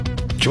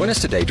Join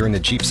us today during the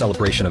Jeep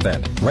Celebration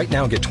event. Right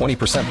now, get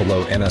 20%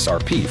 below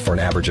MSRP for an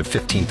average of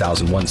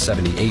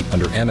 $15,178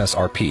 under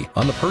MSRP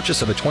on the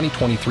purchase of a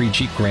 2023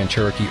 Jeep Grand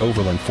Cherokee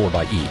Overland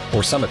 4xE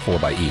or Summit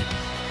 4xE.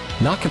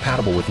 Not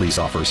compatible with lease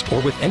offers or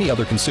with any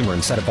other consumer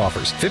incentive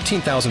offers.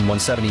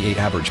 $15,178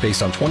 average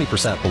based on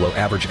 20% below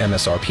average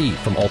MSRP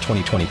from all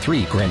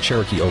 2023 Grand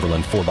Cherokee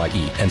Overland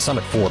 4xE and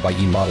Summit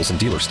 4xE models in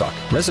dealer stock.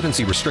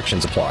 Residency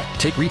restrictions apply.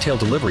 Take retail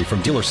delivery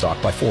from dealer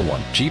stock by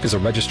 4/1. Jeep is a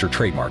registered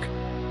trademark.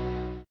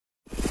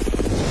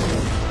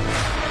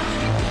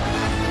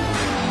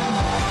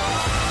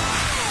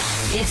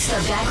 It's the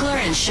Beckler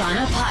and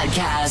Seanna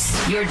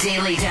podcast, your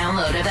daily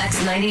download of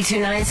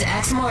X92.9's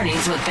X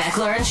Mornings with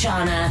Beckler and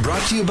Seanna.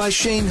 Brought to you by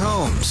Shane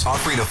Homes,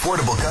 offering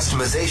affordable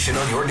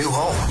customization on your new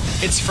home.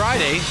 It's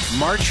Friday,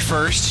 March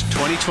 1st,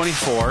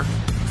 2024.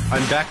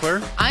 I'm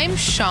Beckler. I'm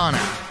Seanna.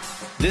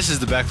 This is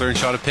the Beckler and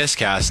Seanna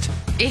Pisscast.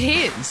 It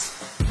is.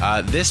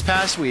 This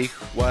past week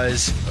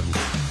was,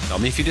 tell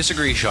me if you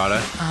disagree,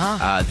 Seanna,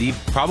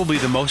 probably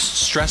the most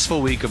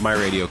stressful week of my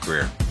radio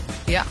career.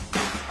 Yeah.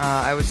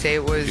 I would say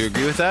it was... Do you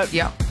agree with that?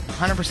 Yeah,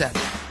 100%.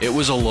 It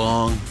was a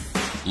long,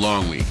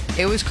 long week.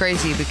 It was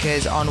crazy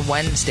because on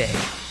Wednesday,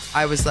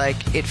 I was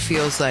like, it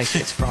feels like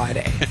it's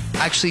Friday.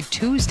 Actually,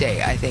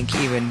 Tuesday, I think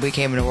even, we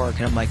came into work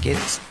and I'm like,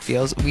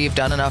 we've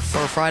done enough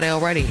for Friday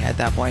already at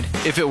that point.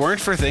 If it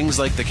weren't for things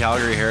like the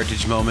Calgary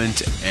Heritage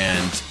Moment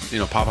and,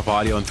 Pop-Up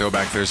Audio and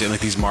Throwback Thursday and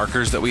like these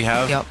markers that we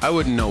have, yep. I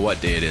wouldn't know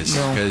what day it is.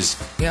 Because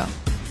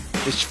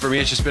for me,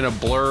 it's just been a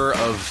blur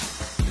of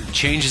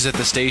changes at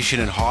the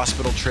station and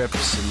hospital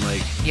trips and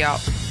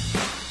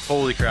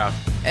holy crap.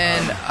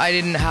 And I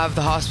didn't have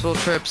the hospital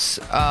trips,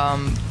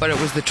 but it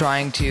was the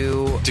trying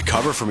to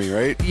cover for me,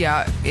 right?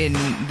 Yeah, in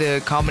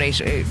the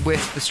combination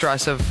with the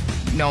stress of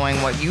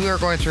knowing what you are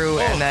going through,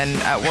 and then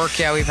at work,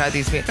 we've had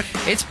these.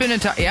 It's been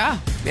it's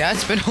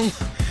been.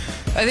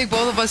 I think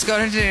both of us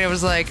got into it. And it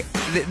was like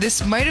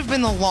this might have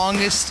been the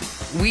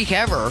longest week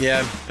ever.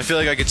 Yeah, I feel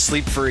like I could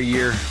sleep for a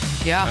year.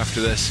 Yeah.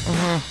 After this.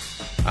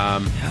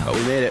 But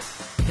we made it.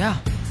 Yeah.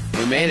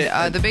 We made it.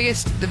 The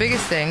biggest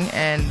thing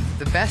and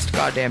the best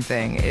goddamn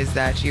thing is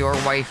that your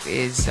wife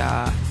is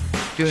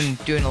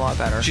doing a lot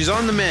better. She's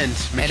on the mend,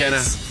 McKenna.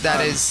 And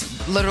that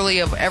is literally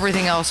of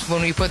everything else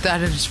when we put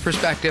that into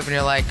perspective and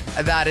you're like,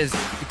 that is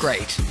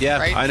great. Yeah,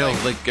 right? I know.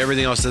 Like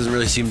everything else doesn't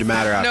really seem to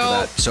matter after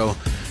that. So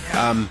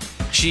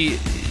she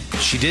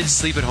did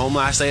sleep at home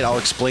last night. I'll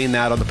explain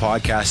that on the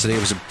podcast today. It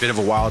was a bit of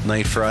a wild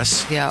night for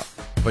us. Yeah.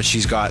 But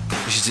she's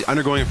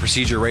undergoing a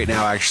procedure right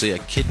now, actually, a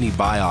kidney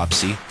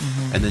biopsy.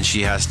 Mm-hmm. And then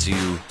she has to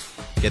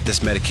get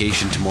this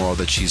medication tomorrow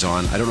that she's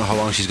on. I don't know how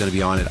long she's going to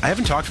be on it. I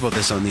haven't talked about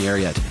this on the air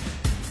yet.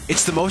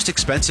 It's the most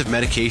expensive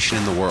medication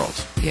in the world.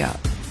 Yeah.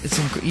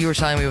 You were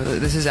telling me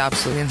this is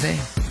absolutely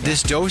insane.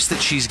 This dose that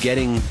she's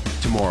getting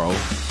tomorrow,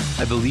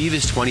 I believe,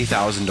 is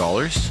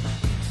 $20,000.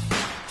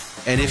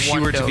 And if she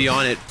were to be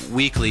on it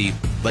weekly,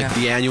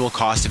 the annual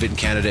cost of it in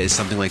Canada is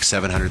something like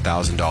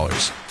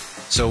 $700,000.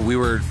 So we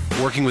were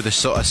working with a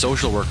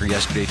social worker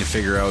yesterday to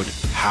figure out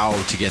how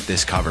to get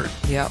this covered.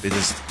 Yeah.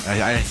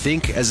 I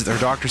think, as her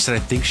doctor said, I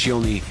think she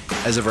only,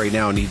 as of right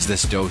now, needs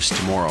this dose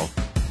tomorrow.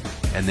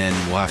 And then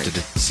we'll have to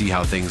see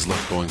how things look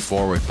going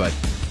forward. But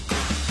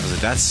I was like,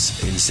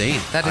 that's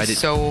insane. That is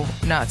so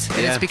nuts.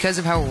 And it's because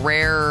of how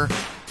rare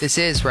this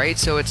is, right?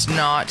 So it's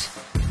not...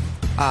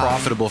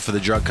 profitable for the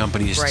drug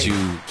companies to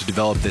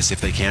develop this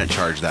if they can't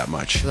charge that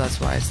much. So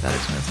that's why it's that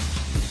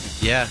expensive.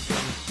 Yeah.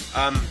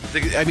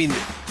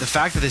 The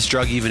fact that this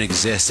drug even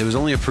exists, it was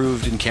only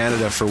approved in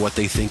Canada for what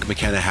they think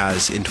McKenna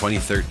has in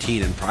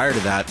 2013. And prior to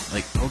that,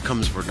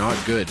 outcomes were not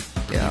good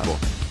for people.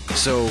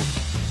 So,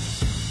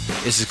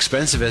 as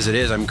expensive as it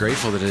is, I'm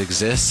grateful that it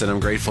exists, and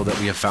I'm grateful that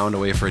we have found a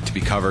way for it to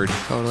be covered.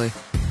 Totally.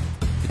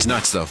 It's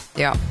nuts, though.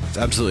 Yeah. It's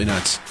absolutely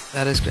nuts.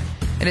 That is good.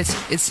 And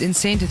it's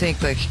insane to think,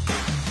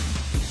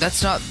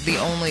 that's not the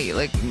only,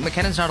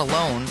 McKenna's not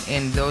alone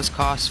in those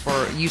costs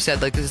for, you said,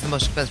 this is the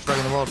most expensive drug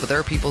in the world, but there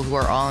are people who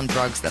are on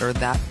drugs that are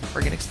that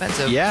friggin'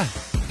 expensive. Yeah.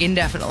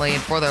 Indefinitely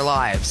and for their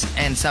lives,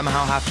 and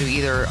somehow have to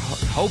either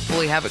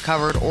hopefully have it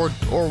covered or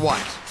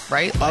what,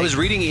 right? I was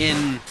reading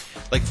in,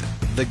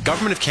 the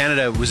government of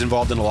Canada was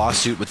involved in a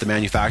lawsuit with the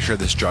manufacturer of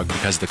this drug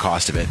because of the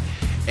cost of it.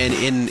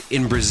 And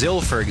in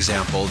Brazil, for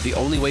example, the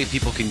only way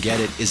people can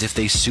get it is if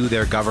they sue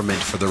their government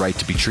for the right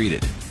to be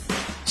treated.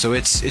 So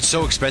it's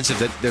so expensive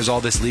that there's all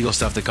this legal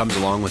stuff that comes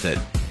along with it.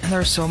 And there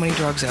are so many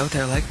drugs out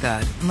there like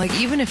that. And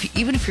even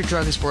if your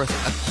drug is worth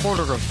a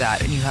quarter of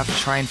that, and you have to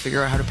try and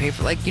figure out how to pay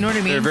for, you know what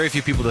I mean? There are very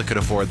few people that could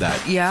afford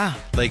that. Yeah.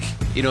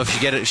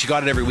 If she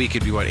got it every week,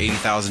 it'd be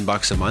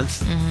 $80,000 a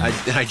month.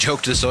 Mm-hmm. I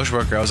joked to the social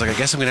worker. I was like, I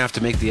guess I'm gonna have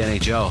to make the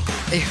NHL,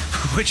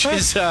 which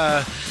is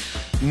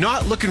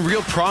not looking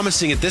real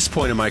promising at this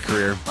point in my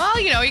career. Well,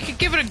 you could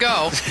give it a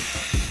go.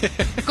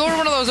 Go to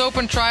one of those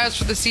open tryouts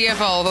for the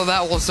CFL, although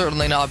that will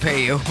certainly not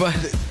pay you. But I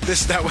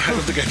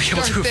don't think I'd be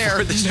able to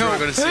afford this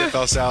drug on a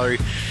CFL salary.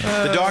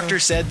 The doctor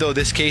said, though,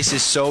 this case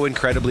is so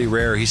incredibly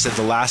rare. He said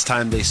the last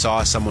time they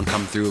saw someone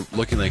come through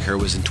looking like her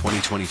was in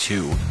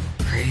 2022.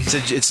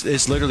 Crazy.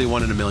 It's literally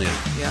 1 in a million.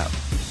 Yeah.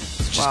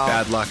 just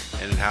bad luck,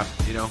 and it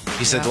happened.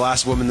 He said the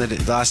last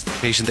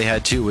patient they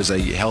had too was a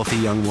healthy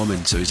young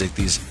woman. So he's like,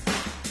 these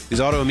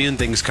autoimmune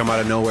things come out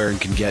of nowhere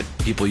and can get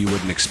people you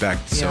wouldn't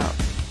expect. So. Yeah,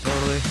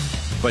 totally.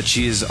 But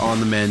she's on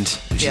the mend.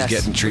 She's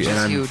getting treated, and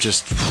I'm huge.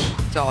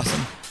 It's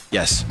awesome.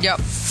 Yes. Yep.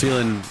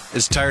 Feeling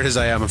as tired as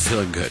I am. I'm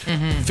feeling good.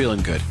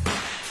 Feeling good.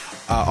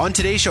 On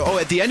today's show,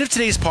 at the end of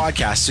today's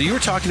podcast, so you were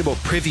talking about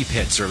privy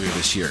pits earlier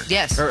this year.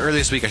 Yes. Or earlier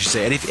this week, I should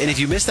say. And if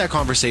you missed that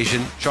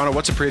conversation, Shauna,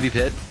 what's a privy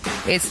pit?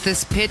 It's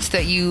this pit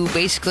that you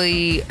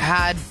basically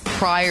had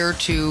prior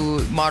to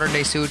modern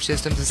day sewage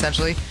systems,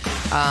 essentially.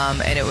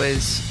 And it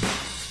was...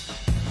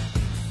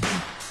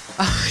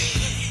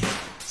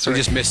 We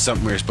just missed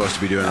something we were supposed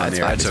to be doing on the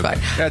air. It's fine.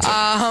 That's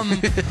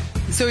okay.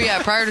 So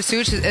yeah, prior to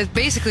sewage, it's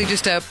basically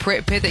just a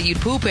pit that you'd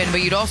poop in,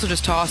 but you'd also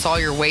just toss all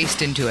your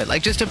waste into it.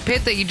 Like just a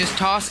pit that you just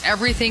toss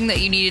everything that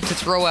you needed to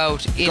throw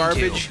out into.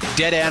 Garbage,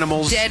 dead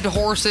animals. Dead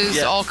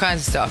horses, all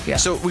kinds of stuff, yeah.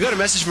 So we got a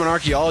message from an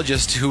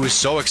archaeologist who was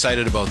so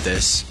excited about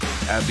this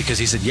because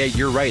he said, yeah,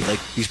 you're right. Like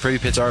these privy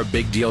pits are a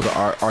big deal to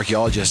our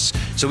archaeologists.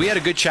 So we had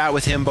a good chat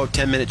with him, about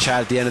 10-minute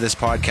chat at the end of this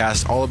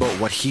podcast, all about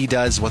what he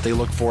does, what they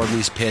look for in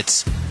these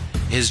pits,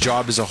 his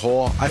job as a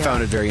whole. I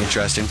found it very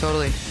interesting.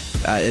 Totally.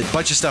 A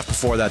bunch of stuff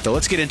before that, though.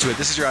 Let's get into it.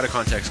 This is your out of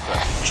context clip.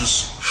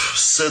 Just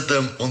set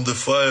them on the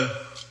fire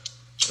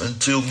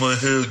until my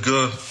hair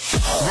gone.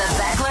 The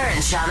Beckler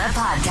and Seanna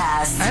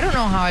podcast. I don't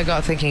know how I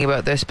got thinking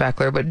about this,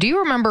 Beckler, but do you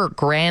remember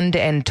Grand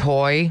and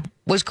Toy?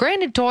 Was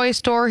Grand and Toy a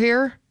store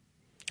here?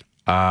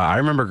 I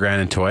remember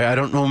Grand and Toy. I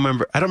don't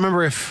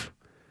remember if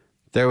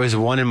there was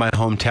one in my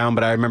hometown,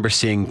 but I remember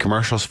seeing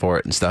commercials for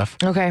it and stuff.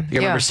 Okay. I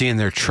remember seeing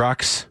their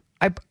trucks.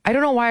 I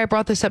don't know why I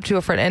brought this up to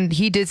a friend, and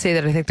he did say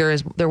that I think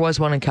there was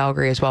one in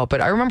Calgary as well. But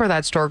I remember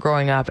that store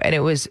growing up, and it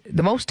was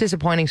the most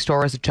disappointing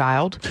store as a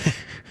child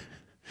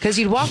because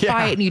you'd walk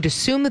by it and you'd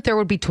assume that there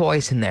would be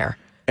toys in there,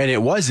 and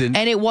it wasn't.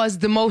 And it was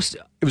the most.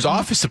 It was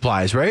office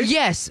supplies, right?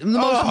 Yes, the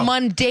most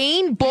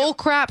mundane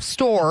bullcrap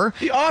store.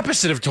 The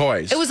opposite of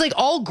toys. It was like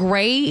all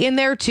gray in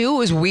there too. It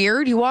was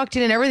weird. You walked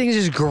in and everything's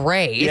just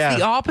gray. It's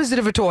the opposite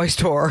of a toy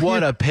store.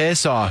 What a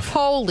piss off!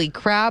 Holy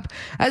crap!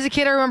 As a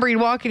kid, I remember you'd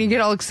walk in, you get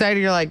all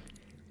excited. You're like,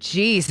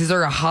 geez, is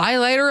there a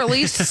highlighter, at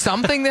least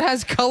something that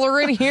has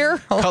color in here?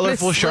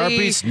 Colorful Honestly.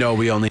 Sharpies? No,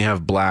 we only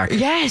have black.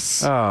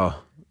 Yes. Oh.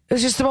 It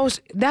was just the most,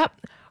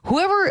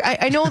 whoever,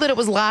 I know that it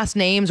was last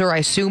names, or I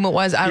assume it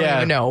was, I don't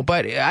even know,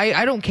 but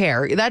I don't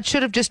care. That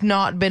should have just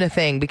not been a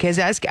thing, because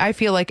I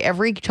feel like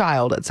every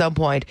child at some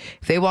point,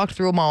 if they walked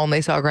through a mall and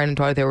they saw a Grand and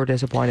Toy, they were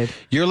disappointed.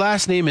 Your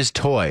last name is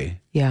Toy.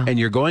 Yeah. And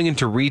you're going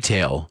into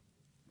retail,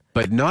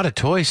 but not a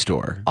toy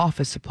store.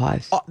 Office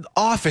supplies.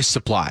 Office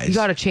supplies. You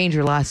got to change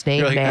your last name,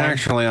 You're like, man.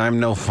 actually, I'm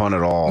no fun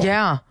at all.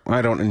 Yeah.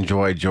 I don't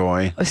enjoy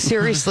joy.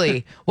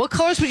 Seriously. What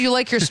colors would you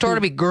like your store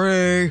to be?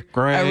 Gray.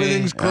 Gray.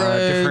 Everything's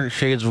gray. Different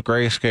shades of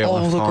grayscale.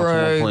 All if the possible,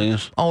 gray.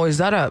 please. Oh, is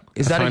that a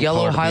find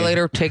yellow color to be-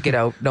 highlighter? Take it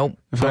out. Nope.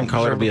 I find Don't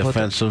color to be deserve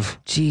offensive.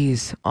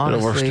 Jeez, It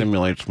honestly.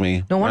 overstimulates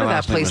me. No wonder My that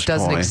last name place is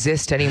doesn't Toy.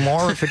 exist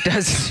anymore. If it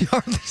does, it's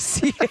hard to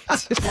see it.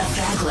 The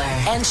Beckler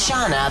and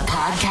Seanna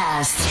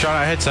podcast. Sean,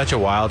 I had such a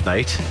wild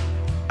night.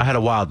 I had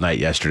a wild night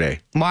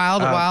yesterday.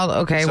 Wild.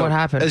 Okay, So, what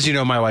happened? As you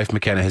know, my wife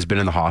McKenna has been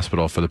in the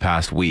hospital for the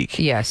past week.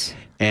 Yes.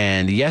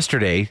 And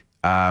yesterday,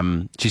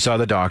 she saw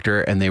the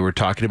doctor, and they were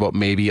talking about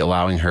maybe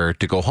allowing her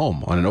to go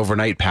home on an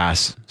overnight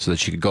pass so that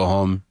she could go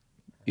home,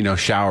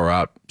 shower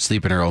up,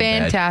 sleep in her own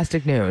bed.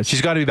 Fantastic news.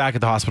 She's got to be back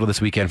at the hospital this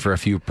weekend for a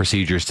few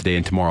procedures today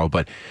and tomorrow.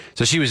 But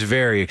so she was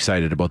very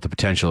excited about the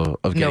potential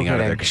of getting out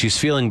of there because she's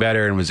feeling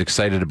better and was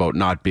excited about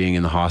not being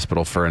in the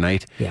hospital for a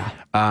night. Yeah.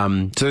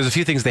 So there's a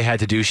few things they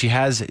had to do. She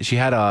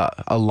had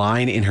a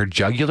line in her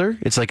jugular.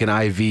 It's like an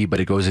IV,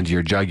 but it goes into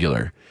your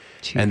jugular.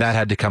 Jeez. And that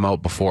had to come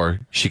out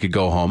before she could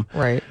go home.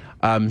 Right.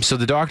 So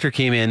the doctor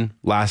came in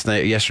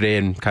yesterday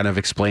and kind of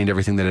explained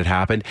everything that had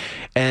happened.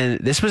 And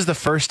this was the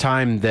first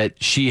time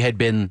that she had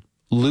been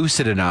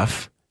lucid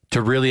enough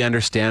to really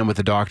understand what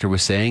the doctor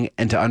was saying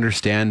and to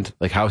understand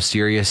like how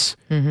serious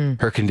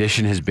her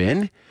condition has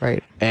been.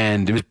 Right.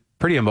 And it was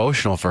pretty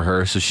emotional for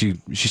her. So she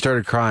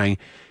started crying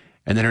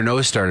and then her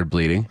nose started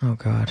bleeding. Oh,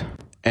 God.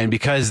 And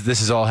because this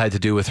has all had to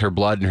do with her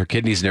blood and her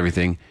kidneys and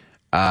everything,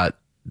 the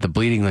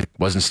bleeding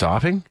wasn't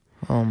stopping.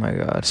 Oh, my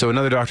God. So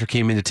another doctor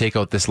came in to take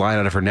out this line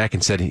out of her neck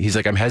and said, he's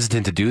like, I'm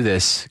hesitant to do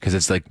this because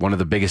it's like one of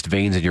the biggest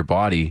veins in your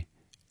body.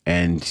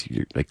 And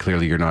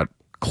clearly you're not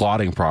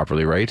clotting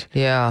properly, right?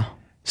 Yeah.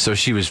 So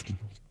she was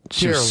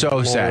Dear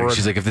so sad. Lord.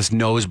 She's like, if this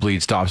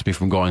nosebleed stops me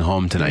from going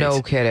home tonight.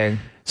 No kidding.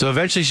 So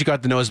eventually she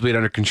got the nosebleed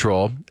under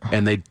control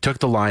and they took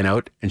the line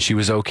out and she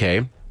was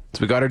okay.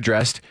 So we got her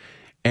dressed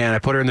and I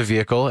put her in the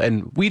vehicle,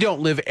 and we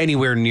don't live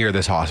anywhere near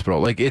this hospital.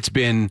 Like it's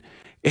been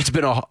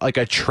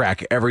a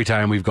trek every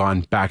time we've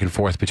gone back and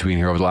forth between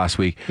here over the last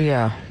week.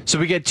 Yeah. So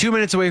we get 2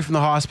 minutes away from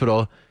the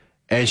hospital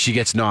and she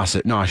gets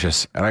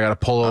nauseous and I got to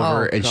pull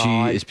over and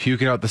God. she is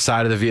puking out the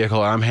side of the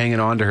vehicle. I'm hanging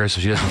on to her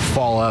so she doesn't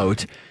fall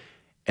out.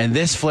 And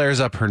this flares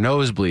up her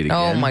nosebleed again.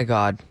 Oh, my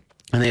God.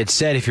 And they had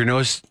said if your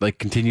nose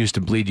continues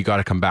to bleed, you got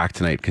to come back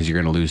tonight because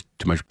you're going to lose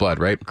too much blood,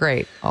 right?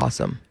 Great.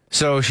 Awesome.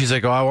 So she's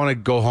like, oh, I want to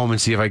go home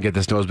and see if I can get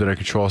this nosebleed under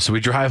control. So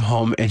we drive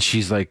home and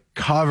she's like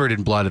covered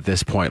in blood at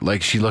this point.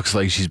 Like she looks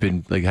like she's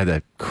been like had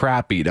the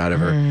crap beat out of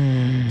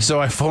her.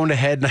 So I phoned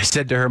ahead and I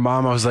said to her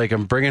mom, I was like,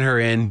 I'm bringing her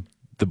in.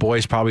 The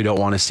boys probably don't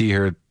want to see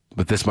her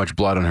with this much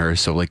blood on her.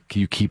 So like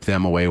you keep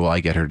them away while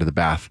I get her to the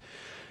bath.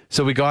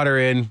 So we got her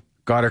in,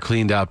 got her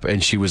cleaned up,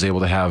 and she was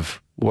able to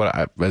have when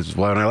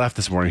I left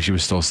this morning, she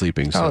was still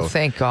sleeping. So. Oh,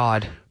 thank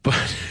God.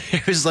 But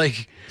it was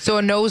like... So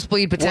a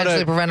nosebleed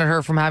potentially prevented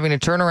her from having to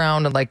turn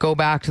around and like go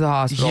back to the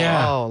hospital.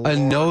 Yeah, oh, a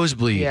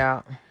nosebleed.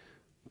 Yeah.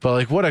 But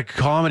like what a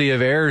comedy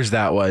of errors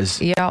that was.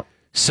 Yeah.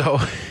 So...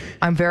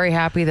 I'm very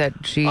happy that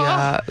she,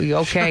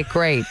 okay,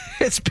 great.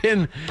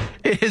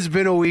 It has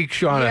been a week,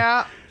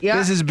 Shauna. Yeah.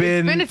 This has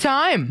been... It's been a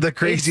time. The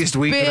craziest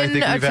week that I think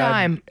we've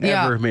had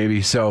ever,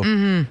 maybe. So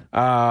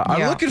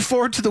I'm looking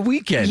forward to the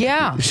weekend,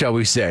 shall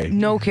we say.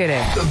 No kidding.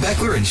 The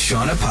Beckler and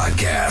Seanna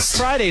podcast.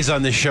 Fridays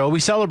on this show,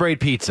 we celebrate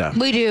pizza.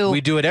 We do.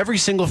 We do it every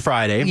single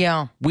Friday.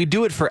 Yeah. We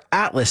do it for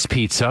Atlas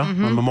Pizza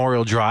on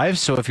Memorial Drive.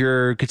 So if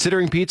you're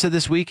considering pizza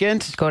this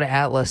weekend... Go to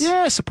Atlas.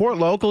 Yeah, support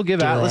local.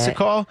 Give Atlas a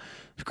call.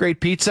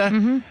 Great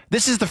pizza.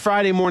 This is the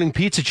Friday morning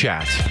pizza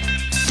chat.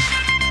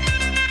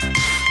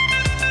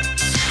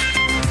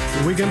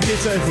 We can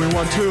pizza if we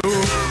want to.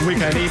 We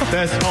can eat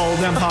this whole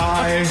damn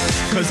pie.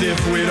 Cause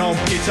if we don't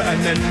pizza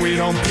and then we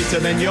don't pizza,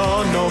 then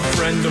you're no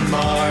friend of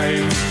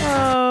mine.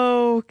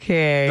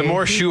 Okay. The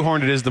more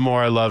shoehorned it is, the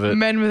more I love it.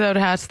 Men Without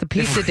Hats, the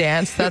pizza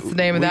dance. That's the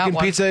name of that one. We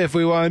can pizza if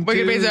we want to. We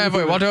can pizza if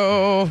we want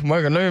to. We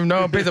can leave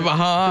no pizza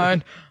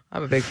behind.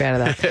 I'm a big fan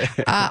of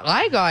that.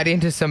 I got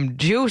into some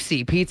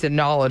juicy pizza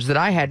knowledge that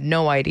I had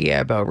no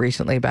idea about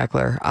recently,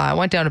 Beckler. I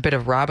went down a bit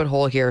of rabbit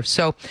hole here.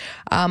 So,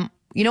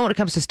 you know, when it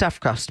comes to stuffed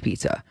crust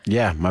pizza.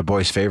 Yeah, my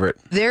boy's favorite.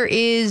 There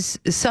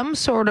is some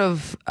sort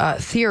of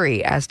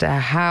theory as to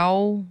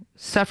how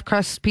stuffed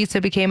crust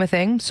pizza became a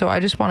thing. So I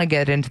just want to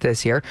get into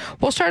this here.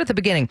 We'll start at the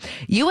beginning.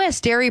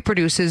 U.S. dairy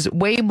produces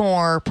way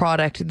more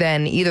product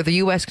than either the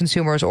U.S.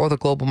 consumers or the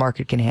global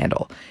market can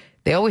handle.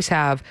 They always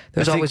have.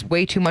 There's always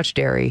way too much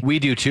dairy. We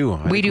do too.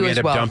 We do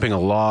as well. We end up dumping a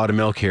lot of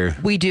milk here.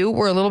 We do.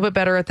 We're a little bit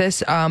better at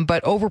this,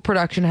 but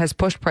overproduction has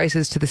pushed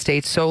prices to the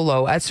States so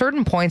low. At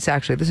certain points,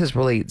 actually, this is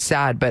really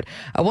sad, but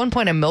at one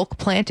point a milk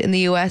plant in the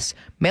U.S.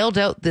 mailed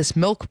out this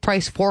milk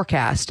price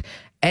forecast,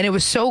 and it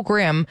was so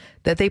grim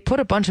that they put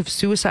a bunch of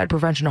suicide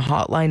prevention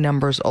hotline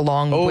numbers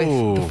along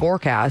with the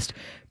forecast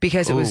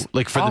because it was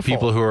like for awful. the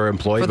people who are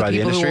employed by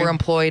the industry? For the people who are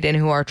employed and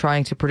who are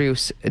trying to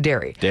produce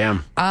dairy.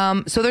 Damn.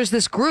 So there's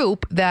this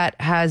group that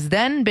has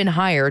then been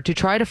hired to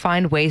try to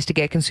find ways to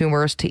get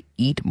consumers to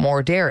eat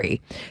more dairy.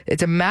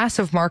 It's a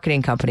massive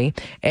marketing company,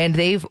 and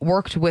they've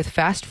worked with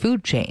fast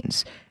food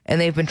chains. And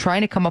they've been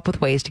trying to come up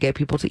with ways to get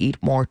people to eat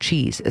more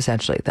cheese,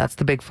 essentially. That's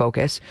the big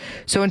focus.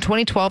 So in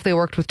 2012, they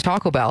worked with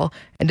Taco Bell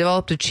and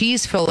developed a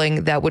cheese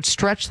filling that would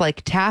stretch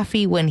like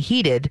taffy when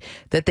heated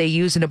that they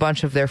use in a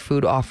bunch of their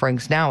food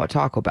offerings now at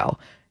Taco Bell.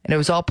 And it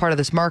was all part of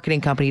this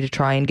marketing company to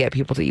try and get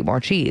people to eat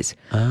more cheese.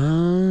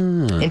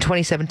 In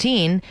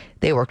 2017,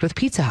 they worked with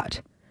Pizza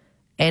Hut.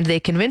 And they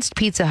convinced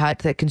Pizza Hut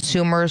that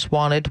consumers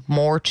wanted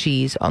more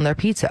cheese on their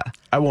pizza.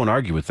 I won't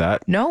argue with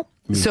that. No.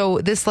 So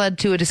this led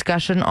to a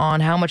discussion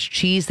on how much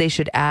cheese they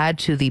should add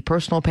to the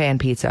personal pan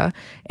pizza.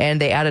 And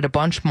they added a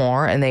bunch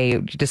more, and they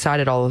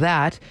decided all of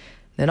that.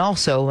 Then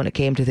also, when it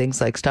came to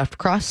things like stuffed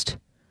crust,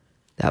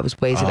 that was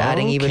ways of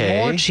adding even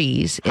more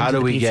cheese into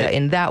the pizza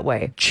in that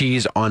way.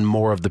 Cheese on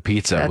more of the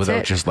pizza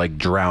without just like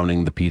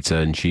drowning the pizza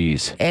in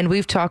cheese. And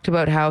we've talked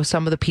about how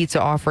some of the pizza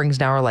offerings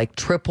now are like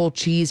triple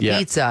cheese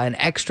pizza and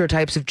extra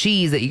types of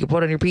cheese that you can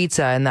put on your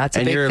pizza, and that's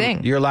a big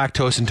thing. Your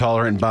lactose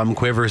intolerant bum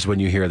quivers when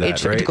you hear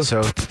that, right?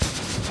 So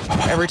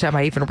every time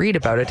I even read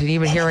about it, and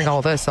even hearing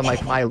all this, I'm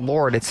like, my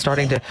Lord, it's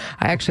starting to...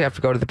 I actually have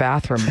to go to the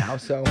bathroom now,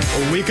 so...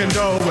 We can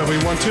go where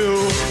we want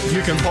to.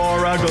 You can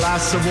pour a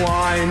glass of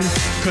wine.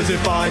 Because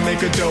if I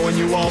make a dough and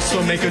you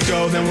also make a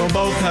dough, then we'll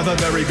both have a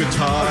very good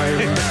time.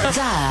 The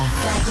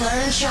Beckler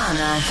and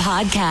Seanna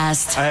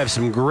podcast. I have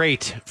some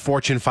great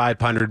Fortune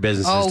 500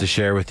 businesses to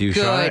share with you,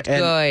 Seanna.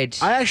 Good.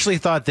 I actually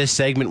thought this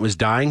segment was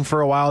dying for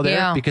a while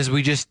there because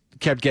we just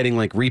kept getting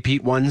like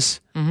repeat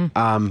ones.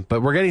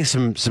 But we're getting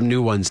some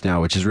new ones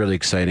now, which is really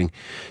exciting.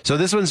 So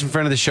this one's in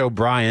front of the show,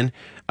 Brian,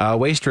 a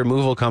waste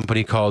removal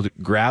company called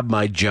Grab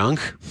My Junk.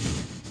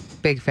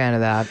 Big fan of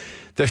that.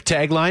 The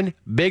tagline,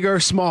 big or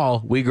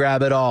small, we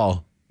grab it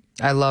all.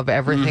 I love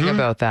everything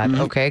about that.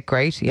 Okay,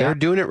 great. Yeah. They're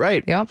doing it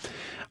right. Yep.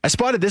 I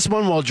spotted this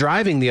one while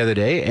driving the other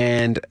day,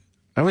 and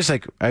I was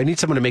like, I need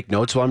someone to make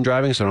notes while I'm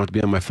driving so I don't have to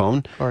be on my phone.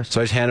 Of course.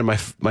 So I just handed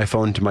my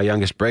phone to my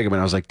youngest Brigham, and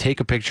I was like, take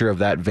a picture of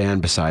that van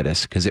beside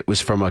us, because it was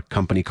from a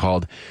company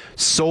called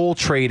Seoul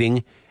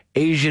Trading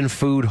Asian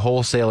Food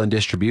Wholesale and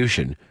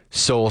Distribution.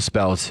 Seoul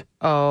spelled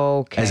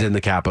as in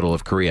the capital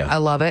of Korea. I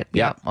love it.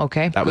 Yep.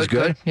 Okay. That was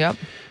good. Yep.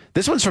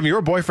 This one's from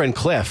your boyfriend,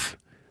 Cliff.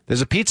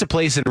 There's a pizza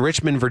place in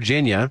Richmond,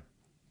 Virginia.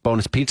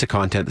 Bonus pizza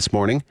content this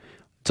morning.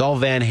 It's all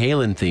Van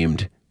Halen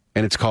themed,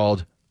 and it's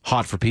called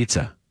Hot for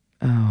Pizza.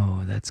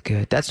 Oh, that's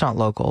good. That's not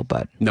local,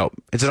 but... No,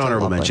 it's an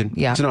honorable mention.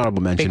 Yeah. It's an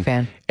honorable mention. Big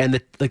fan. And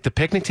the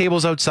picnic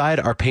tables outside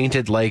are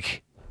painted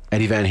like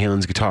Eddie Van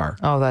Halen's guitar.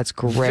 Oh, that's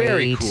great.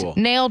 Very cool.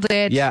 Nailed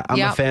it. Yeah,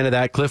 I'm a fan of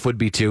that. Cliff would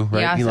be too,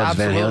 right? Yes, He loves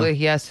Van Halen. absolutely.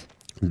 Yes.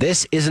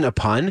 This isn't a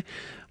pun,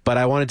 but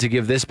I wanted to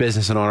give this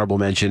business an honorable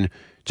mention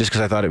just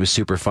because I thought it was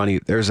super funny.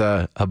 There's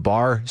a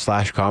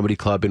bar/comedy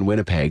club in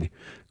Winnipeg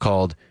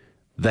called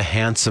The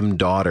Handsome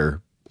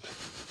Daughter.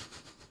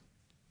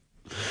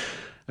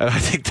 And I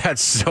think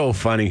that's so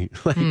funny.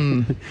 Like,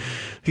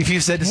 if you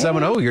said to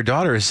someone, "Oh, your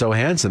daughter is so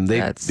handsome,"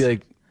 they'd be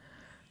like,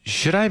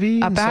 "Should I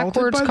be a insulted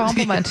backwards by this?"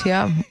 compliment?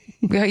 Yeah.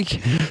 Like,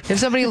 if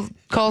somebody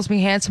calls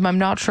me handsome, I'm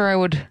not sure I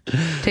would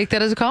take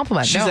that as a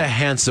compliment. She's a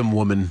handsome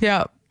woman.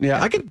 Yeah.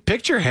 Yeah, I can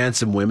picture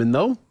handsome women,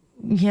 though.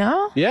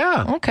 Yeah?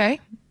 Yeah. Okay.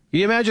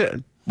 You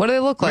imagine... What do they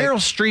look like? Meryl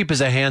Streep is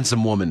a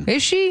handsome woman.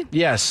 Is she?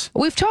 Yes.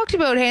 We've talked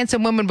about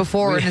handsome women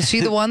before, and is she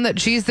the one that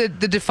she's the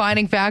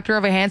defining factor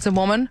of a handsome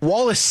woman?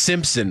 Wallace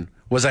Simpson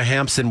was a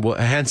handsome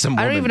woman.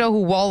 I don't even know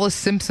who Wallace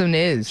Simpson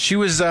is. She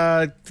was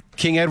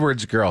King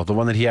Edward's girl, the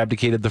one that he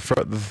abdicated the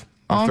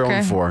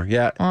throne for.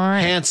 Yeah. All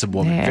right. Handsome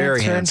woman. Yeah, very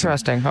that's handsome.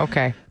 Interesting.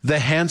 Okay. The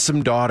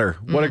Handsome Daughter.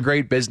 What a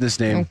great business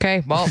name.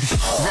 Okay. Well. The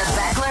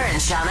Beckler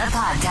and Seanna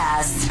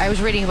podcast. I was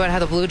reading about how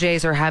the Blue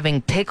Jays are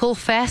having Pickle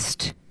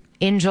Fest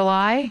in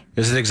July.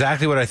 Is it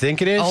exactly what I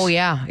think it is? Oh,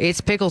 yeah. It's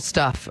pickle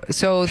stuff.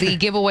 So the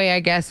giveaway, I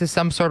guess, is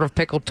some sort of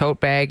pickle tote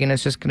bag, and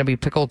it's just going to be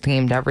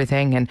pickle-themed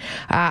everything. And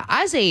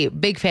as a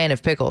big fan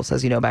of pickles,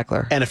 as you know,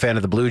 Beckler. And a fan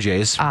of the Blue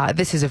Jays.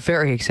 This is a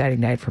very exciting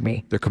night for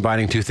me. They're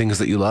combining two things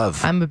that you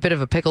love. I'm a bit of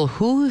a pickle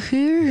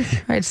hoo-hoo,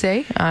 I'd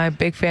say. I'm a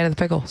big fan of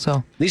the pickle,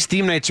 so. These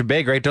theme nights are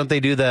big, right? Don't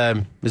they do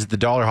is it the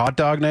 $1 hot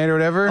dog night or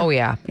whatever? Oh,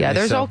 yeah. Yeah,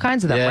 there's all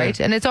kinds of them, right?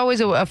 And it's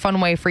always a fun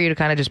way for you to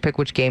kind of just pick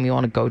which game you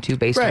want to go to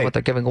based on what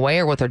they're giving away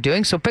or what they're doing.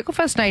 So Pickle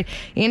Fest night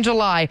in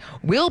July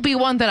will be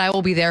one that I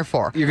will be there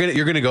for.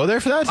 You're gonna go there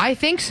for that? I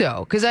think so,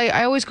 because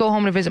I always go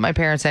home to visit my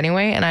parents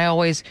anyway, and I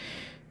always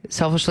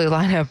selfishly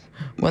line up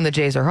when the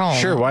Jays are home.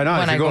 Sure, why not?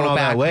 When If you're I going go all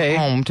back that way.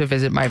 home to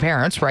visit my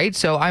parents, right?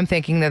 So I'm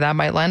thinking that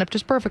might line up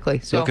just perfectly.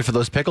 So looking for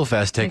those Pickle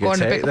Fest I'm tickets. going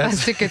to hey? Pickle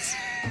Fest tickets.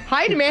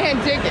 High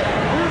demand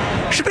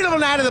ticket. Should be a little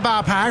night at the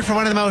ballpark for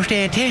one of the most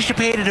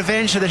anticipated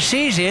events of the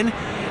season.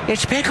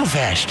 It's Pickle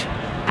Fest.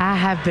 I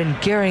have been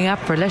gearing up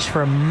for this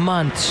for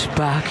months,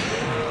 Buck.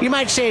 You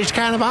might say it's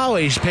kind of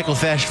always Pickle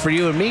Fest for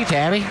you and me,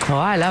 Tabby. Oh,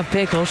 I love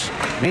pickles.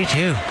 Me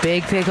too.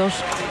 Big pickles,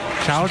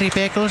 Salty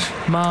pickles,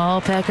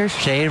 small peckers,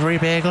 savory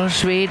pickles,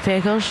 sweet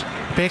pickles,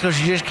 pickles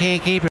you just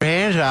can't keep your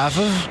hands off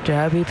of.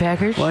 stubby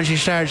peckers. Once you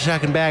start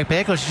sucking back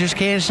pickles, you just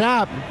can't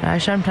stop. I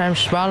sometimes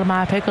swallow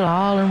my pickle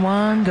all in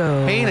one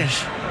go.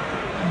 Penis.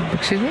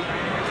 Excuse me?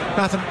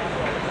 Nothing.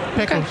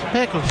 Pickles.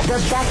 Pickles.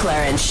 The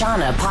Beckler and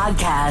Seanna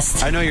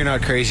podcast. I know you're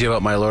not crazy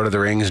about my Lord of the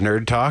Rings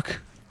nerd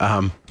talk,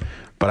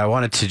 but I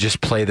wanted to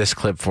just play this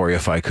clip for you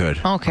if I could.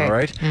 Okay. All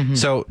right?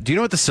 So, do you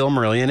know what the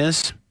Silmarillion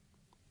is?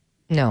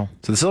 No.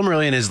 So the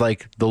Silmarillion is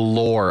like the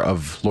lore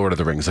of Lord of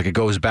the Rings. Like it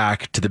goes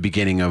back to the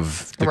beginning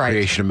of the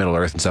creation of Middle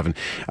Earth and stuff. And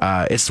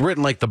it's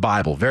written like the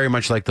Bible, very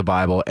much like the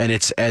Bible, and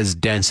it's as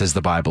dense as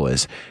the Bible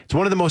is. It's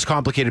one of the most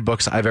complicated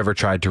books I've ever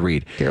tried to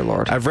read. Dear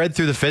Lord. I've read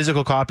through the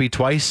physical copy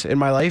twice in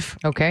my life.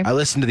 Okay. I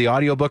listened to the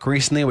audiobook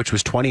recently, which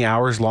was 20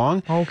 hours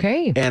long.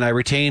 Okay. And I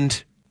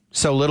retained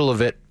so little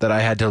of it that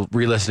I had to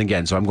re-listen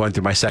again. So I'm going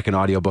through my second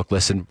audiobook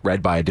listen,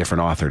 read by a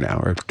different author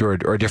now,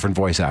 or a different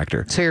voice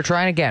actor. So you're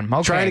trying again.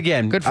 Okay. Trying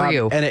again. Good for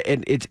you. And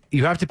it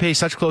you have to pay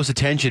such close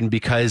attention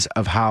because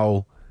of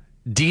how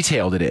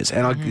detailed it is.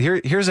 And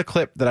here's a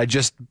clip that I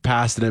just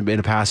passed in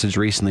a passage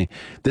recently.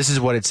 This is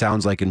what it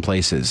sounds like in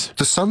places.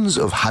 The sons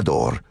of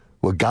Hador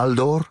were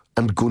Galdor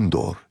and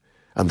Gundor,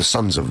 and the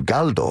sons of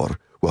Galdor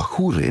were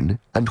Húrin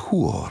and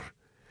Húor,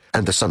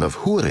 and the son of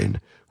Húrin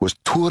was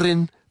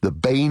Túrin, the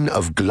bane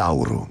of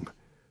Glaurung,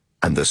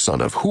 and the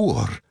son of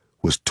Húor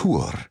was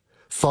Túr,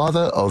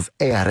 father of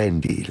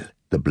Earendil,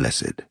 the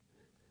blessed.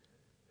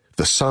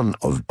 The son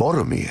of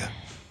Boromir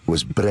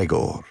was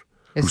Bregor,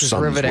 whose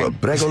sons riveting. were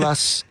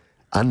Bregolas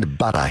and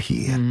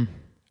Barahir,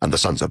 and the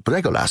sons of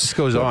Bregolas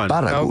goes were on.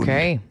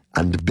 Baragund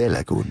and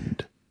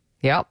Belagund.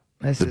 Yep.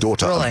 The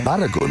daughter of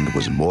Baragund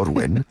was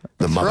Morwen,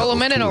 the mother Thrill a of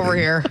minute Túrin, over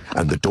here.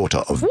 and the daughter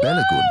of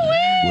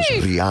Belagund was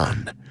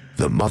Rian,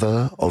 the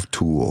mother of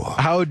Tuor.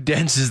 How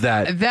dense is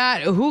that?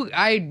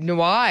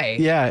 Why?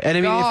 Yeah, and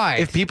I mean, God.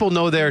 if people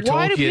know their Tolkien...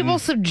 Why do people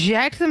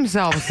subject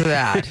themselves to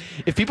that?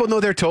 If people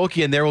know their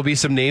Tolkien, there will be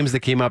some names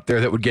that came up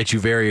there that would get you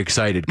very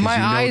excited. My you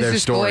know eyes their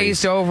just stories.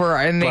 glazed over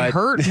and they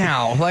hurt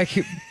now. Like,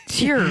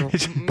 dear.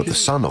 But the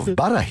son of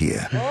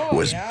Barahir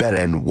was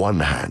Beren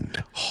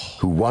One-Hand,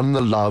 who won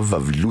the love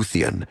of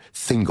Luthien,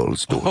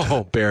 Thingol's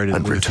daughter, Beren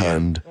and Luthien.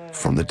 returned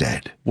from the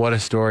dead. What a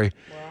story.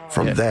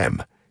 From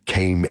them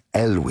came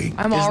Elwing.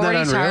 I'm Isn't that already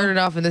unreal? tired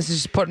enough, and this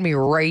is just putting me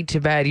right to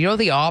bed. You know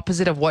the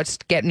opposite of what's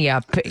getting you,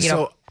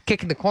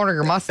 kicking the corner of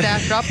your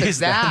mustache up is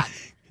that.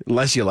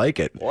 Unless you like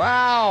it.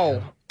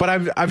 Wow.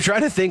 But I'm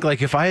trying to think,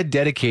 like, if I had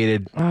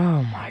dedicated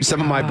some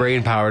of my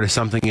brain power to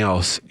something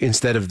else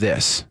instead of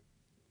this,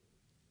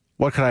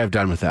 what could I have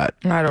done with that?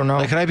 I don't know.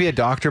 Like, could I be a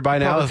doctor by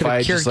now Probably if could I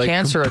have had just cured like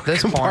cancer at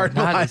this point.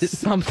 That is compartmentalized?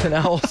 something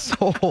else. The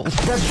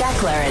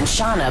Beckler and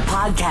Seanna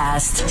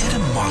podcast.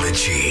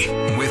 Etymology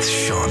with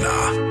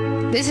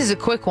Seanna. This is a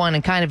quick one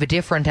and kind of a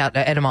different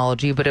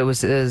etymology, but it was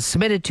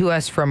submitted to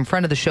us from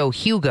friend of the show,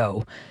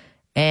 Hugo.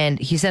 And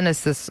he sent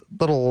us this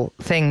little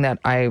thing that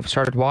I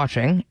started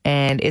watching,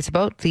 and it's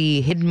about the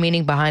hidden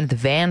meaning behind the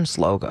Vans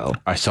logo.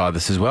 I saw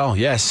this as well,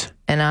 yes.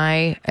 And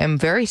I am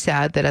very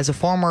sad that as a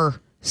former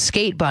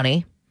skate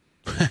bunny,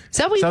 is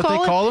that what you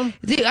call them?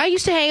 I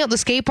used to hang out at the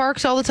skate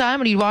parks all the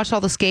time, and you'd watch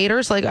all the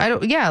skaters.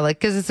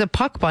 Because it's a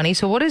puck bunny.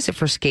 So what is it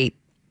for skate?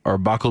 Or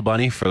buckle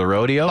bunny for the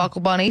rodeo.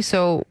 Buckle bunny.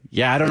 So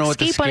yeah, I don't know what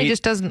the skate bunny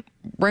just doesn't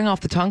ring off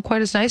the tongue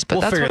quite as nice, but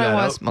We'll that's figure what I that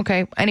was. out.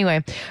 Okay.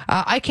 Anyway,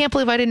 I can't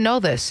believe I didn't know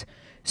this.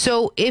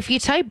 So if you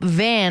type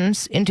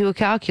Vans into a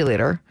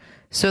calculator,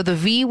 so the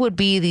V would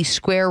be the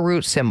square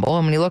root symbol.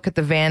 And when you look at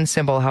the Van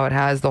symbol, how it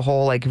has the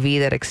whole like V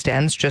that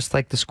extends just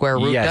like the square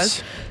root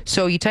does.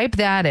 So you type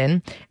that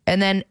in,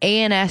 and then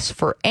ANS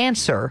for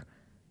answer,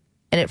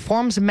 and it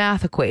forms a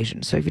math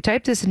equation. So if you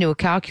type this into a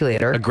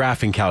calculator, A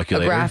graphing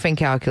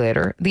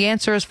calculator. the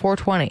answer is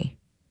 420.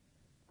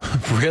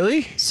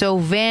 Really? So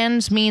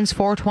Vans means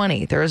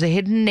 420. There is a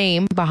hidden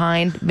name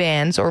behind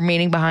Vans, or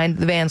meaning behind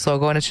the Vans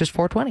logo, and it's just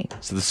 420.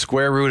 So the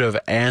square root of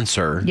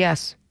answer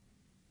Yes.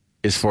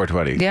 is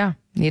 420. Yeah.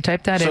 You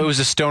type that in. So it was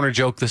a stoner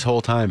joke this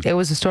whole time. It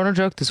was a stoner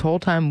joke this whole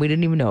time. We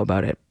didn't even know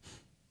about it.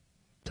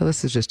 So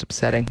this is just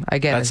upsetting.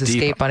 Again, That's as a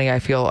deep. skate bunny, I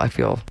feel.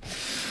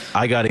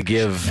 I got to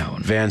give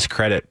Vans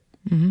credit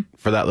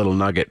for that little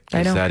nugget.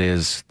 I know. That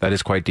is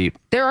quite deep.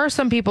 There are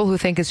some people who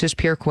think it's just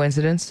pure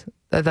coincidence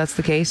that that's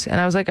the case, and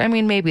I was like, I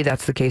mean, maybe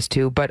that's the case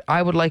too, but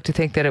I would like to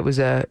think that it was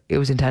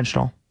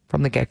intentional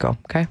from the get-go.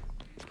 Okay.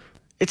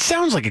 It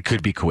sounds like it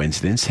could be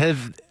coincidence.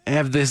 Has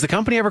the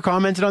company ever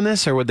commented on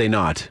this, or would they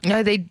not?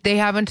 No, they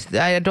haven't.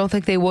 I don't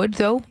think they would,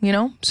 though.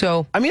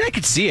 So I mean, I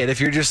could see it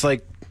if you're just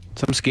like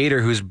some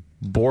skater who's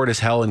bored as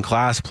hell in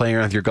class playing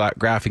around with your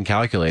graphing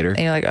calculator. And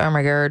you're like, oh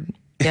my god.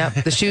 Yeah,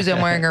 the shoes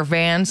I'm wearing are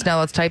Vans. Now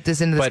let's type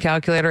this into this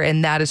calculator,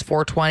 and that is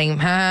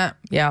 420.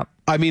 Yeah.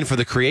 I mean, for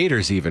the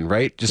creators even,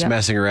 right? Just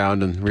messing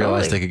around and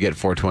realize they could get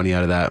 420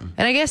 out of that.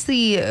 And I guess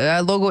the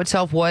logo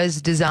itself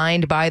was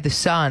designed by the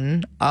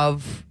son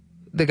of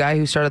the guy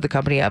who started the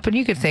company up. And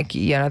you could think,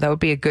 that would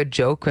be a good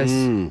joke because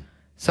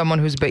someone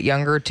who's a bit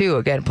younger, too,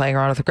 again, playing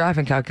around with a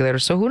graphing calculator.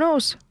 So who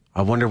knows?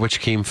 I wonder which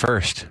came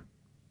first.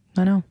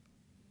 I know.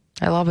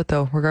 I love it,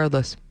 though,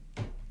 regardless.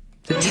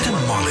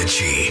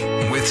 Etymology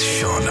with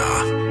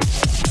Seanna.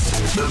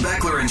 The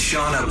Beckler and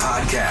Seanna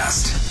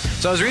podcast.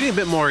 So I was reading a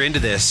bit more into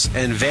this,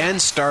 and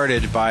Vans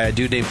started by a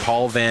dude named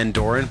Paul Van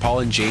Doren, Paul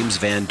and James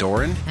Van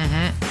Doren.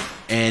 Mm-hmm.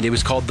 And it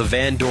was called the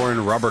Van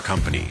Doren Rubber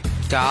Company.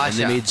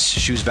 Gotcha. And they made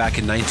shoes back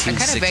in 1966.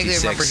 I kind of vaguely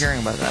remember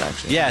hearing about that,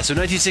 actually. Yeah, so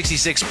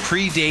 1966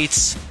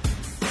 predates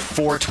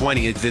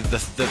 420,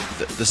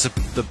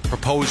 the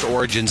proposed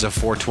origins of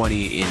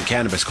 420 in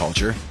cannabis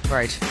culture.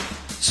 Right.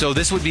 So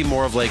this would be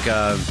more of like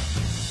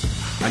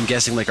I'm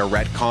guessing like a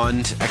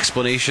retconned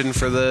explanation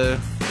for the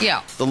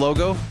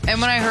logo.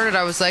 And when I heard it,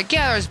 I was like,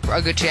 yeah, there's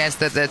a good chance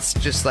that that's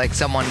just like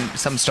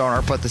some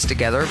stoner put this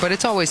together. But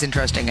it's always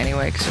interesting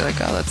anyway, because you're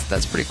like, oh,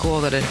 that's pretty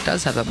cool that it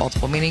does have that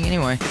multiple meaning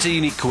anyway. It's a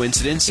unique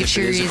coincidence, it if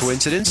sure it is a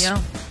coincidence. Yeah.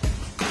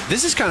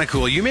 This is kind of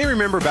cool. You may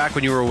remember back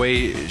when you were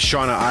away,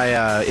 Shauna,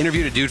 I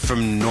interviewed a dude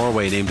from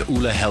Norway named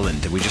Ole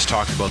Helland, and we just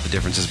talked about the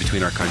differences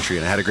between our country,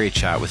 and I had a great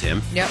chat with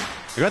him. Yep.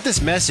 I got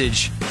this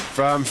message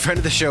from friend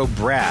of the show,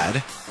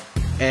 Brad,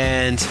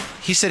 and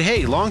he said,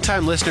 hey,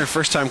 long-time listener,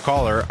 first-time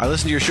caller, I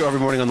listen to your show every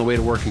morning on the way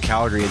to work in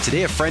Calgary, and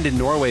today a friend in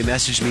Norway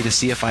messaged me to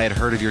see if I had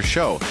heard of your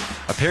show.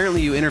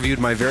 Apparently you interviewed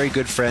my very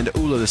good friend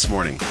Ula this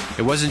morning.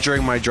 It wasn't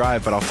during my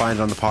drive, but I'll find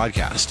it on the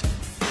podcast.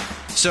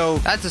 So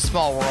that's a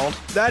small world.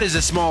 That is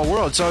a small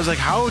world. So I was like,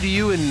 how do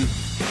you and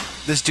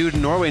this dude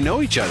in Norway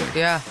know each other?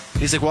 Yeah.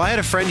 He's like, well, I had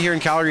a friend here in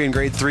Calgary in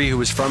grade 3 who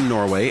was from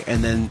Norway,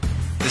 and then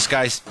this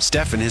guy,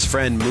 Stefan, his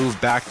friend,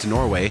 moved back to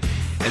Norway,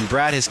 and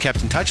Brad has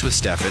kept in touch with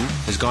Stefan,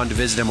 has gone to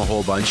visit him a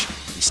whole bunch.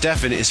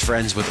 Stefan is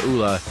friends with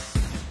Ula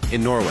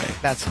in Norway.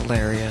 That's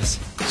hilarious.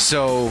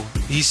 So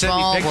he sent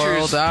me pictures.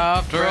 World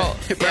after all.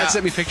 Brad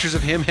sent me pictures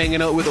of him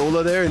hanging out with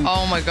Ula there. And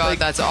oh my God,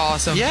 that's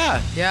awesome.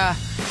 Yeah. Yeah.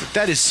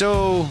 That is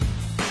so...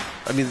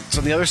 I mean, it's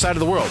on the other side of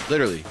the world,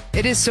 literally.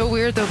 It is so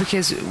weird, though,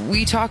 because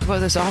we talk about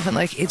this often.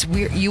 Like, it's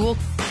weird. You will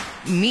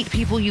meet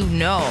people you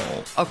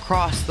know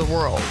across the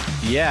world.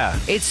 Yeah.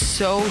 It's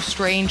so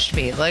strange to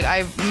me. Like,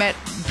 I've met,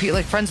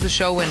 like, friends of the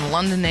show in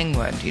London,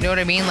 England. You know what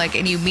I mean? Like,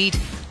 and you meet...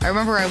 I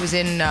remember I was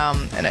in,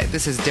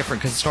 this is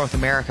different because it's North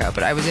America,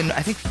 but I was in,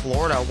 I think,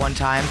 Florida one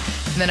time.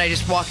 And then I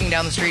just walking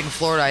down the street in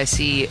Florida, I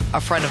see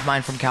a friend of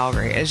mine from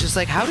Calgary. And it's just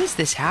like, how does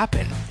this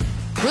happen?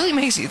 Really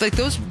makes you, like,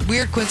 those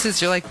weird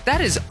coincidences, you're like,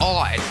 that is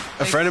odd.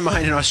 A friend of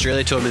mine in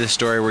Australia told me this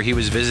story where he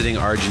was visiting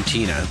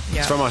Argentina. Yeah.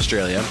 He's from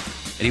Australia.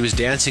 And he was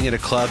dancing at a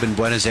club in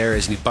Buenos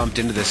Aires, and he bumped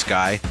into this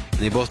guy, and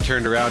they both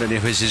turned around, and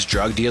it was his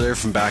drug dealer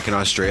from back in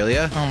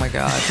Australia. Oh my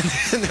God.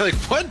 And they're like,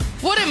 what?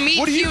 What a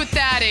meet cute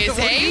that is,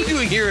 What are you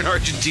doing here in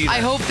Argentina? I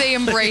hope they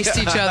embraced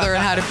each other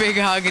and had a big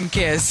hug and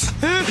kiss.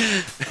 The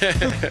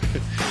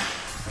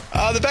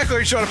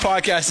Beckler Seanna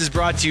podcast is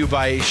brought to you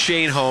by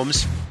Shane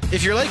Homes.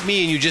 If you're like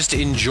me and you just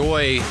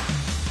enjoy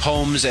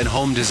homes and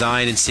home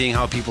design and seeing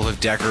how people have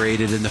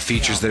decorated and the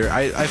features that are,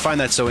 I find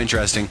that so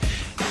interesting.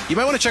 You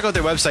might want to check out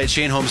their website,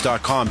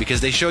 shanehomes.com, because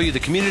they show you the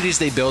communities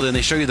they build in,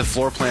 they show you the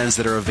floor plans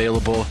that are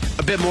available,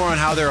 a bit more on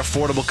how their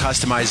affordable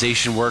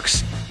customization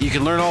works. You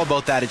can learn all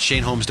about that at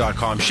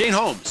shanehomes.com. Shane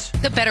Homes.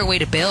 The better way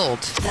to build.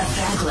 The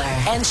Beckler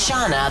and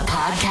Seanna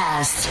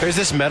podcast. There's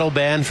this metal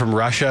band from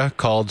Russia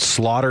called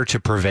Slaughter to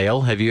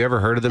Prevail. Have you ever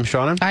heard of them,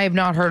 Shauna? I have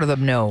not heard of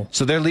them, no.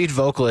 So their lead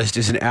vocalist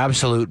is an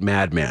absolute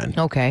madman.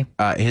 Okay.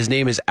 His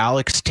name is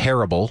Alex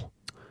Terrible.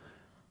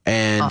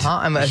 And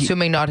I'm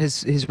assuming not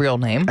his real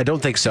name. I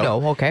don't think so.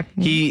 No, okay.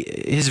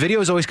 His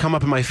videos always come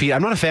up in my feed.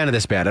 I'm not a fan of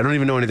this band. I don't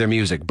even know any of their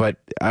music, but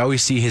I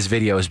always see his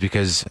videos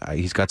because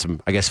he's got some,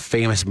 I guess,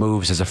 famous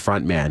moves as a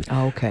front man.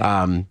 Oh, okay.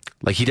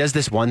 Like he does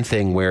this one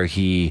thing where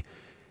he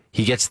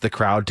gets the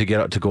crowd to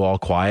go all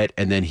quiet,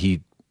 and then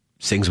he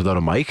sings without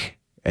a mic,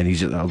 and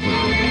he's just.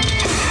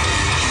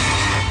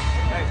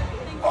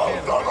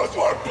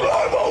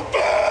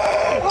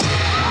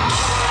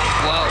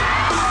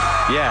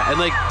 Yeah, and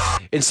like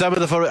in some of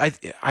the photos,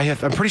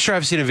 I'm pretty sure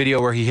I've seen a video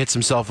where he hits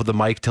himself with the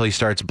mic till he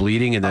starts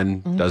bleeding, and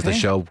then does the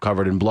show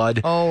covered in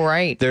blood. Oh,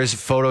 right. There's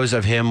photos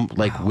of him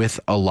like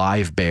with a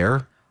live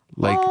bear,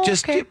 like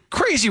just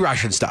crazy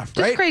Russian stuff,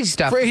 right? Crazy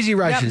stuff. Crazy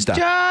Russian stuff.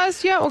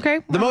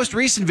 Okay. The most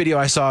recent video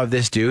I saw of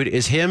this dude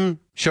is him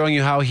showing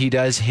you how he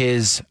does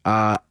his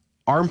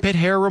armpit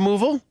hair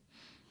removal,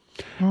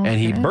 and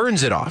he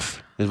burns it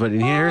off.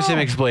 And here's him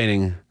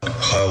explaining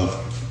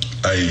how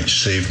I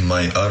shave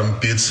my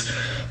armpits.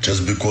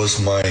 Just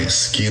because my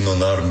skin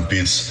on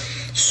armpits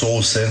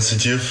so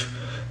sensitive,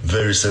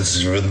 very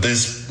sensitive. And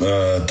this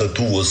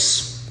tattoo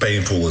was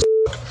painful as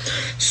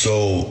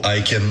so I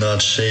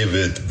cannot shave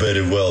it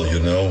very well, you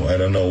know. I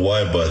don't know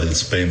why, but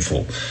it's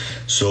painful.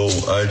 So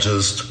I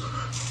just,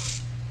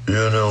 do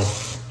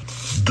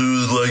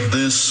it like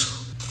this.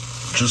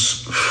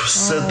 Just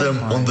set them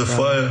on the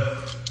fire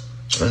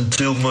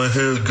until my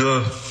hair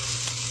gone.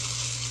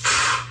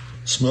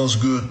 Smells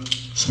good.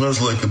 Smells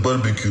like a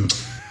barbecue.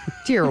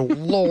 Dear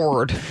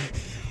Lord.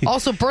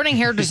 Also, burning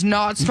hair does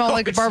not smell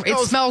like a barbecue. It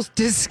smells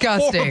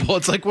disgusting. horrible.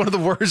 It's like one of the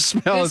worst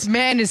smells. This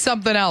man is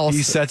something else.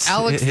 He sets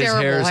Alex his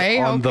terrible, hairs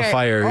hey? on the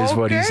fire is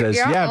what he says.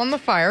 Yeah, on the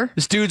fire.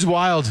 This dude's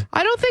wild.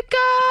 I don't think,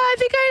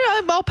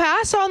 I'll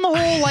pass on the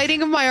whole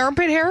lighting of my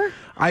armpit hair.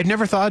 I'd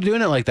never thought of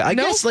doing it like that. I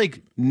guess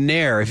like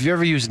Nair, if you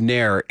ever use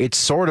Nair, it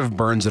sort of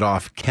burns it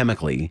off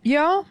chemically.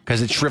 Yeah.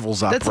 Because it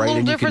shrivels up, That's right? a little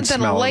and different you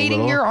can than smell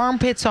lighting your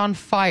armpits on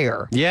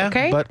fire. Yeah,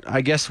 okay? But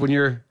I guess when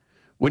you're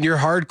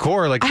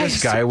hardcore like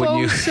this guy, when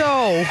you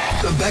so.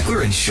 The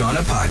Beckler and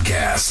Seanna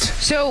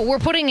podcast. So we're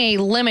putting a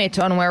limit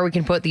on where we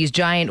can put these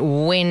giant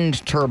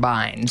wind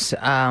turbines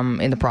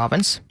in the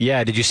province.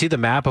 Yeah, did you see the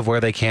map of where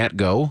they can't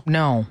go?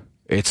 No.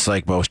 It's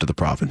like most of the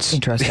province.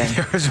 Interesting.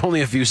 There's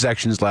only a few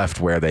sections left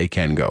where they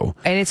can go.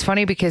 And it's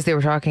funny because they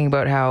were talking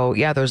about how,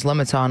 there's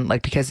limits on,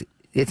 because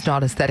it's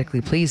not aesthetically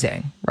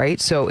pleasing,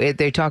 right? So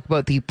they talk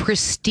about the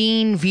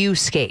pristine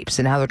viewscapes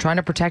and how they're trying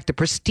to protect the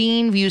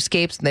pristine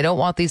viewscapes, and they don't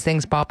want these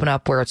things popping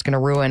up where it's going to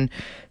ruin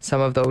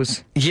some of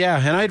those. Yeah,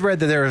 and I'd read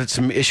that there are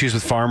some issues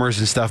with farmers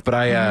and stuff, but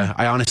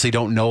I honestly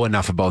don't know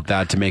enough about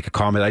that to make a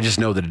comment. I just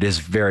know that it is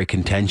very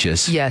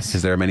contentious. Yes.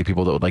 Because there are many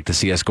people that would like to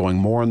see us going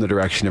more in the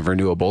direction of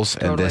renewables,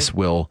 and this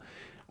will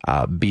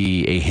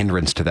be a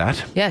hindrance to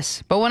that.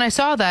 Yes. But when I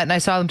saw that and I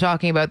saw them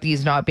talking about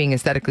these not being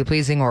aesthetically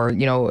pleasing or,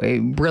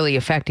 really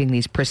affecting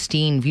these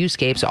pristine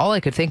viewscapes, all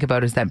I could think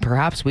about is that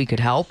perhaps we could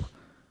help.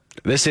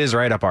 This is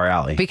right up our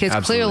alley. Because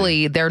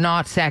clearly they're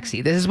not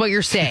sexy. This is what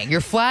you're saying.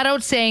 You're flat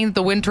out saying that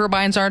the wind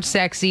turbines aren't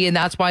sexy and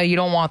that's why you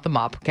don't want them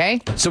up,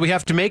 okay? So we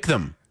have to make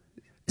them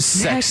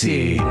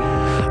sexy.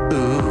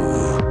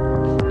 Ooh.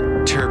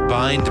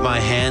 Turbined my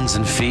hands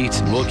and feet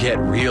and we'll get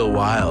real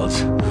wild.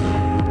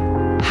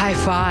 High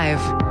five.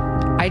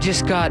 I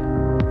just got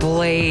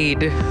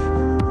Blade.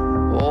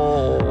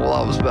 Oh,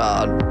 that was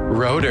bad.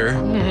 Rotor.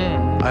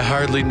 I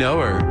hardly know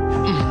her.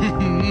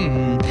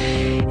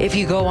 If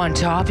you go on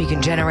top, you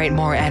can generate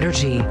more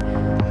energy.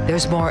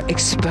 There's more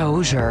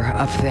exposure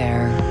up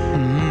there.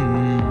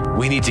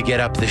 We need to get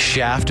up the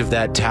shaft of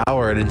that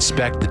tower and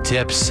inspect the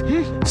tips.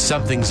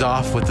 Something's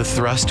off with the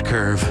thrust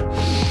curve.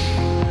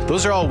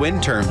 Those are all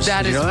wind terms.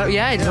 That is, that?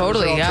 Yeah,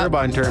 totally. Those are all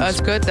turbine terms.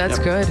 That's good. That's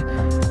good.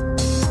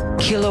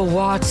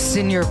 Kilowatts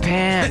in your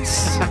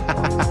pants.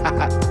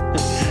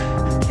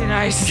 Can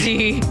I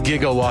see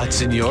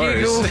gigawatts in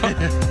yours?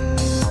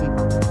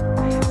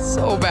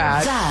 So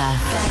bad. The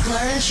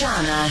Beckler and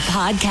Seanna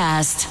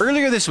podcast.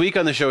 Earlier this week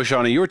on the show,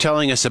 Shauna, you were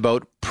telling us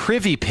about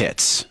privy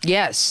pits.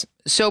 Yes.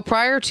 So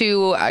prior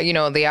to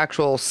the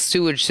actual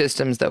sewage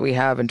systems that we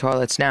have in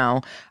toilets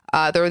now,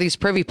 there were these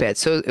privy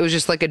pits. So it was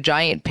just like a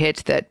giant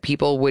pit that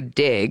people would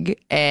dig,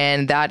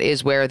 and that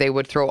is where they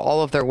would throw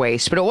all of their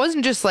waste. But it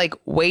wasn't just like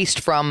waste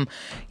from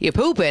you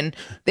pooping.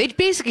 They'd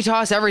basically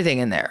toss everything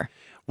in there.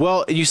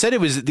 Well, you said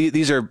it was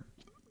these are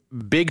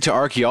big to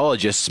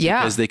archaeologists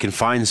because they can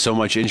find so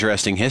much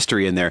interesting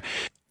history in there.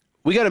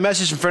 We got a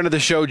message from friend of the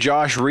show,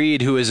 Josh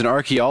Reed, who is an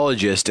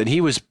archaeologist, and he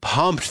was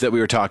pumped that we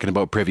were talking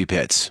about privy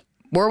pits.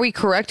 Were we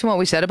correct in what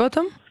we said about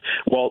them?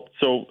 Well,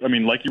 so, I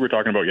mean, like you were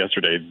talking about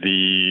yesterday,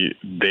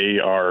 they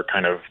are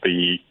kind of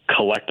the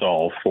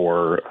collect-all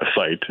for a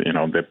site,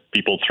 that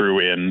people threw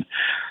in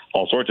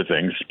all sorts of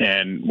things.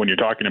 And when you're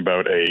talking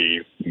about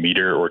a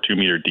meter or 2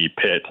 meter deep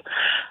pit,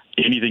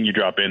 anything you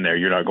drop in there,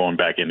 you're not going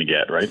back in to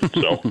get, right?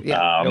 So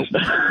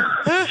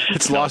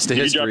it's lost to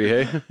history,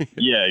 hey?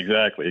 Yeah,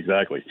 exactly.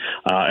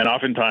 And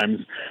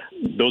oftentimes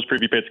those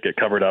privy pits get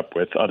covered up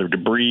with other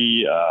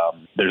debris.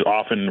 There's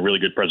often really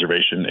good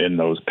preservation in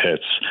those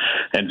pits.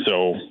 And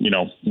so,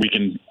 we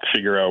can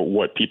figure out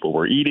what people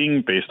were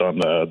eating based on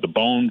the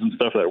bones and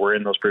stuff that were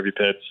in those privy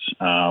pits.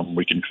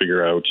 We can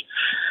figure out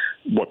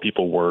what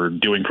people were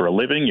doing for a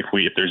living.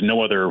 If there's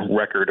no other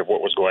record of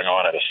what was going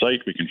on at a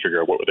site, we can figure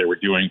out what they were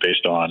doing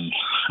based on,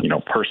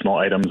 personal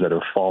items that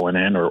have fallen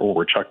in or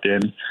were chucked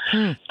in.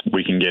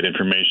 We can get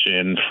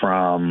information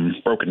from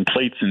broken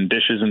plates and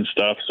dishes and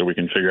stuff, so we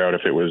can figure out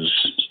if it was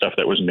stuff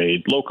that was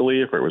made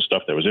locally, if it was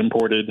stuff that was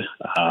imported.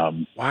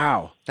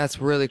 Wow. That's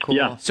really cool.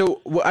 Yeah.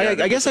 So I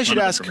guess I should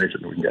ask,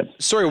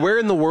 sorry, where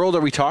in the world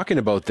are we talking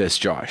about this,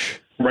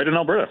 Josh? Right in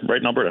Alberta.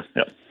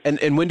 Yep.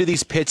 And when do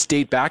these pits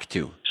date back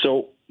to?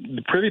 So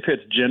the privy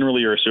pits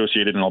generally are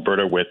associated in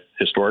Alberta with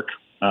historic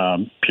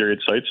period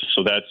sites.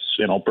 So that's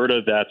in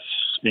Alberta, that's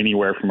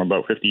anywhere from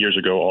about 50 years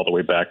ago all the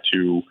way back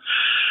to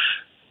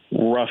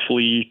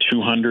roughly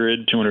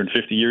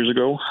 250 years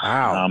ago.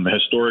 Wow. The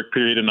historic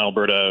period in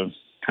Alberta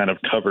kind of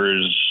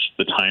covers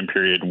the time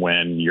period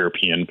when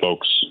European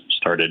folks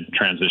started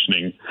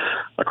transitioning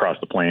across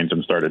the plains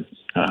and started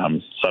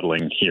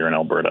settling here in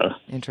Alberta.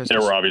 Interesting.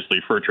 There were obviously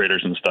fur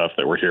traders and stuff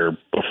that were here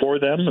before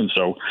them, and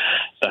so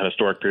that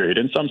historic period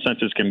in some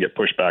senses can get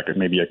pushed back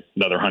maybe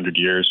another 100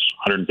 years,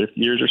 150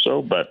 years or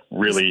so, but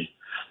really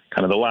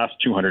kind of the last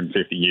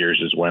 250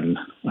 years is when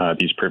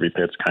these privy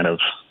pits kind of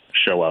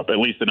show up, at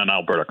least in an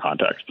Alberta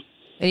context.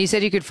 And you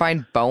said you could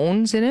find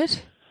bones in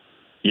it?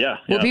 Yeah.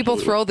 Will people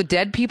absolutely. throw the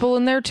dead people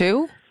in there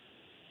too?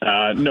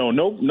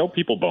 No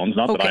people bones.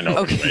 Not that I know.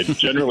 Okay. Anyway.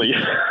 Generally,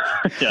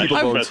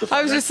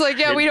 I was just like,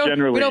 we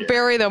don't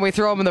bury them. We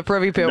throw them in the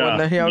privy pit.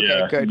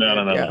 Good.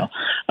 No.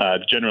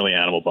 Generally,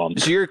 animal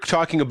bones. So you're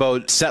talking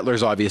about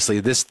settlers,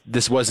 obviously.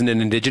 This wasn't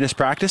an indigenous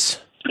practice?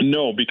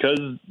 No, because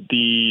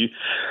the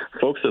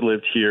folks that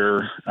lived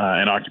here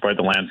and occupied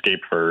the landscape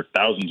for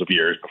thousands of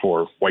years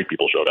before white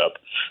people showed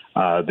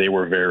up, they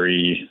were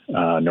very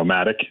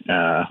nomadic,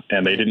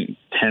 and they didn't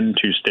tend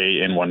to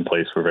stay in one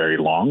place for very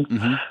long.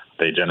 Mm-hmm.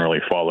 They generally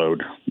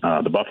followed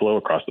the buffalo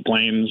across the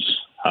plains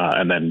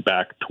and then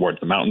back towards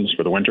the mountains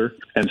for the winter.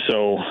 And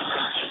so,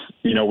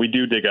 we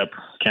do dig up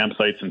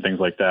campsites and things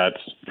like that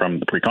from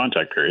the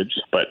pre-contact periods,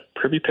 but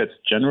privy pits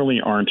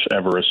generally aren't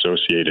ever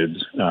associated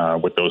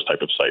with those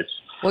type of sites.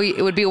 Well,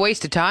 it would be a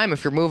waste of time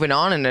if you're moving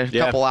on in a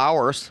couple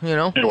hours,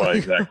 Well,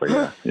 exactly,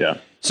 yeah.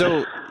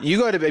 So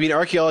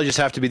archaeologists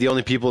have to be the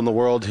only people in the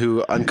world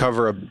who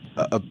uncover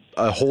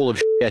a hole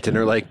of shit and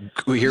are like,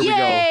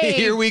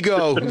 here we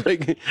go.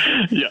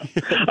 Yeah.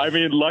 I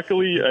mean,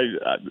 luckily,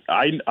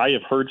 I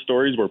have heard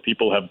stories where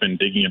people have been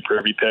digging in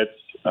privy pits.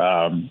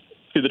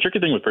 The tricky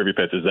thing with privy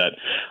pits is that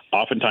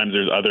oftentimes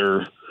there's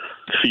other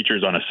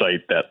features on a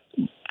site that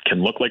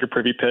can look like a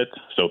privy pit.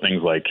 So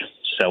things like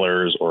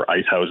cellars or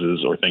ice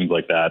houses or things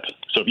like that.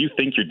 So if you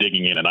think you're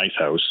digging in an ice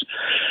house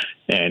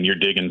and you're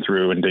digging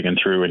through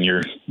and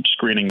you're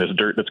screening this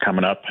dirt that's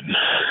coming up, and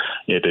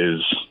it is,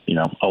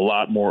 a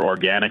lot more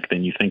organic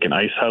than you think an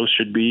ice house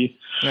should be.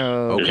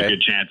 Oh, There's a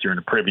good chance you're in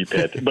a privy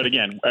pit. But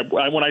again,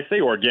 when I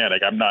say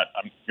organic,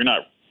 you're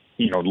not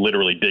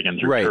literally digging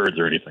through turds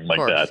or anything like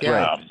that.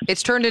 Yeah.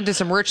 It's turned into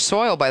some rich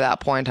soil by that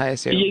point, I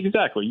assume. Yeah,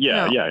 exactly.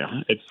 Yeah.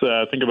 It's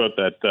think about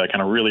that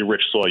kind of really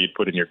rich soil you'd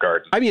put in your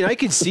garden. I mean, I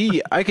could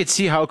see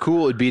how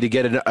cool it would be to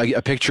get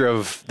a picture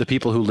of the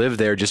people who live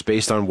there just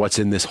based on what's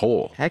in this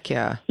hole. Heck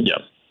yeah. Yeah.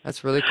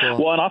 That's really cool.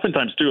 Well, and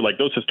oftentimes too, like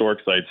those historic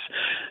sites,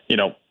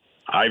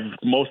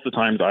 most of the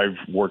times I've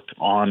worked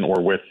on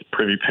or with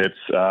privy pits,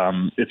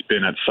 it's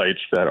been at sites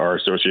that are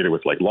associated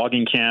with like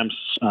logging camps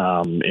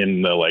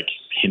in the like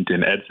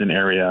Hinton, Edson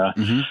area.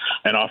 Mm-hmm.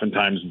 And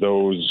oftentimes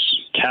those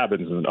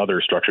cabins and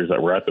other structures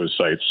that were at those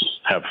sites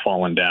have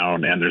fallen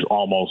down, and there's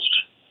almost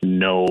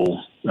no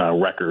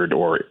record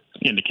or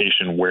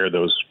indication where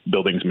those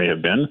buildings may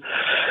have been.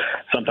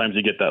 Sometimes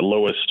you get that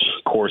lowest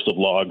course of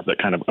logs that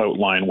kind of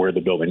outline where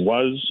the building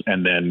was.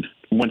 And then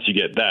once you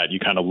get that, you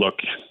kind of look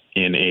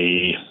in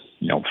a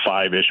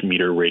 5-ish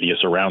meter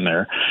radius around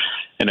there.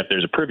 And if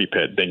there's a privy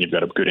pit, then you've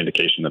got a good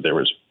indication that there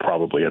was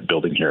probably a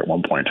building here at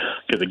one point.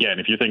 Because again,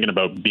 if you're thinking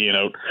about being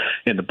out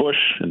in the bush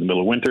in the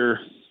middle of winter,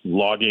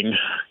 logging,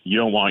 you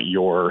don't want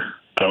your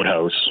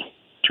outhouse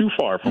too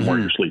far from where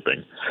you're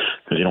sleeping,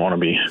 because you don't want to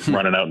be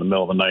running out in the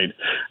middle of the night,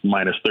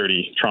 minus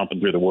 30, tromping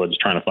through the woods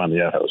trying to find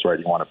the outhouse, right?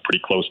 You want it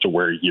pretty close to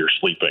where you're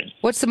sleeping.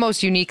 What's the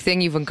most unique thing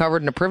you've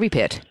uncovered in a privy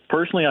pit?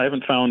 Personally, I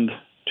haven't found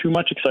too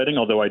much exciting,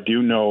 although I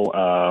do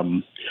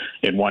know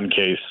in one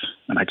case,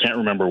 and I can't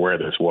remember where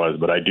this was,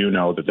 but I do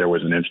know that there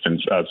was an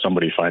instance of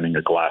somebody finding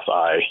a glass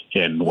eye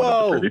in one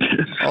of the privy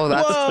pits.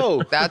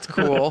 Oh, that's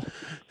cool.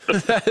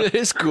 That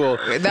is cool.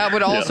 That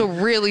would also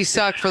really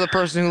suck for the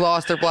person who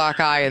lost their black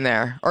eye in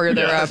there, or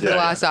their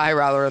glass eye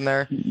rather in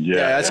there.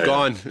 Yeah, that's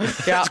gone.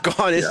 Yeah, it's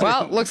gone. Isn't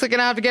well, it? looks like you're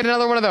gonna have to get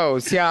another one of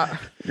those. Yeah.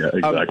 Yeah,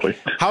 exactly.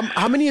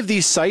 How many of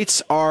these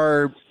sites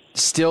are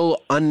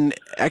still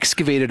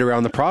unexcavated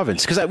around the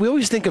province? Because we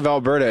always think of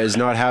Alberta as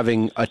not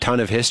having a ton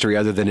of history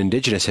other than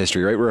Indigenous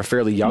history, right? We're a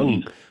fairly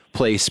young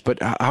place, but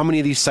how many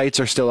of these sites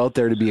are still out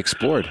there to be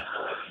explored?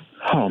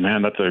 Oh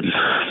man, that's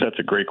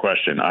a great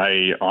question.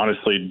 I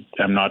honestly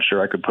am not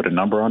sure I could put a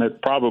number on it.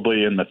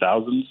 Probably in the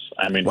thousands.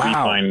 I mean,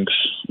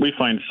 we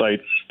find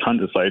sites,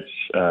 tons of sites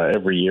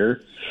every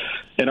year.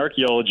 And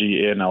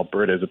archaeology in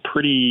Alberta is a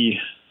pretty.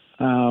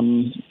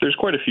 There's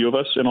quite a few of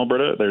us in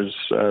Alberta. There's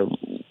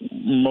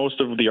most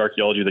of the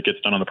archaeology that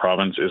gets done in the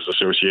province is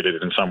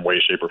associated in some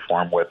way, shape, or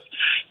form with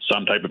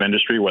some type of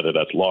industry, whether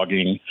that's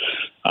logging,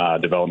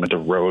 development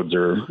of roads,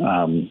 or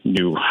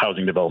new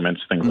housing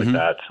developments, things like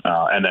that.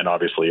 And then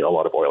obviously a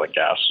lot of oil and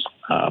gas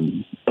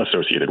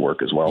associated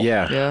work as well.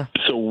 Yeah.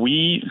 So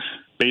we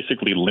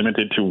basically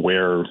limited to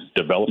where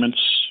development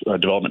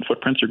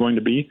footprints are going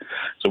to be.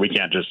 So we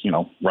can't just,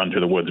 run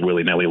through the woods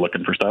willy-nilly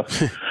looking for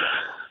stuff.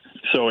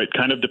 So it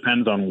kind of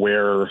depends on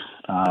where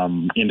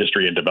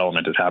industry and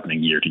development is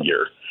happening year to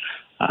year.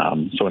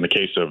 So in the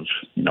case of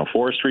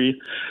forestry,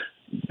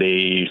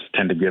 they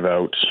tend to give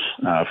out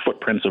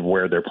footprints of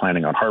where they're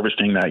planning on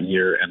harvesting that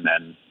year, and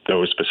then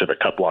those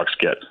specific cut blocks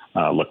get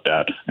looked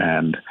at.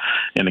 And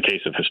in the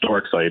case of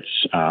historic sites,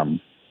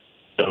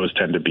 those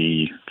tend to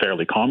be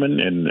fairly common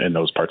in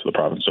those parts of the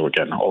province. So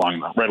again,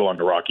 right along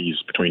the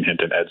Rockies, between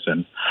Hinton,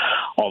 Edson,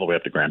 all the way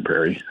up to Grand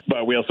Prairie.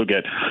 But we also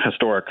get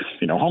historic,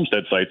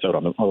 homestead sites out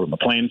on the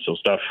plains. So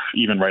stuff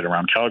even right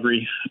around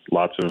Calgary.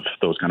 Lots of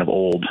those kind of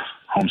old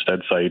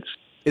homestead sites.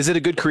 Is it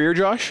a good career,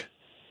 Josh?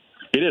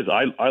 It is.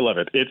 I love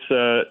it. It's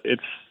a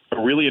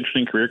really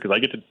interesting career because I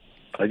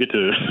get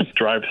to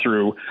drive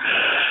through,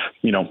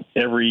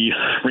 every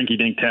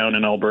rinky-dink town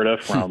in Alberta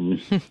from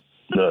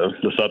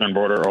the southern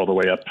border all the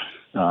way up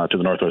to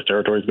the Northwest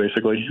Territories,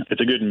 basically.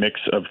 It's a good mix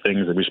of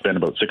things that we spend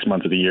about 6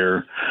 months of the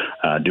year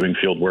doing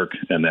field work,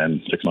 and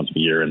then 6 months of the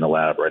year in the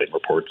lab writing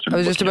reports. I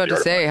was just about to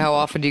say, how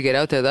often do you get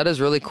out there? That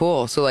is really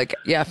cool. So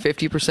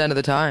 50% of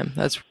the time.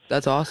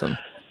 That's awesome.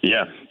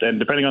 Yeah, and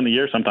depending on the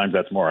year, sometimes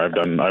that's more. I've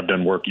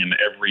done work in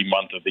every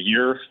month of the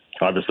year.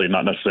 Obviously,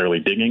 not necessarily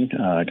digging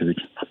because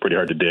it's pretty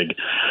hard to dig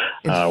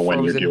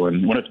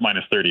when it's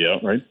minus 30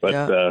 out, right? But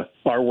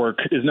our work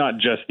is not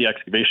just the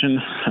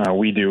excavation.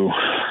 We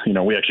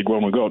actually go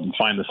out and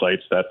find the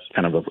sites. That's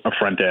kind of a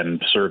front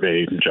end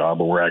survey job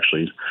where we're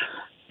actually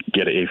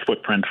get a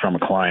footprint from a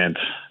client,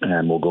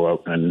 and we'll go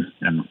out and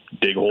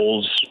dig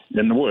holes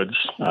in the woods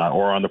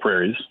or on the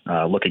prairies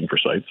looking for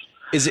sites.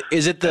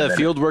 Is it the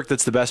field work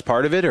that's the best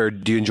part of it, or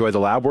do you enjoy the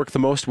lab work the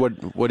most?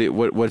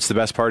 What's the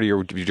best part of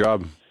your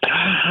job?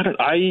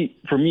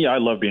 For me, I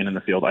love being in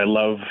the field. I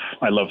love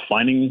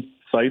finding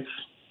sites.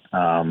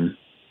 And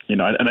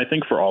I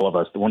think for all of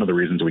us, one of the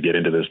reasons we get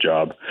into this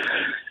job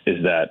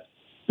is that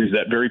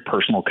very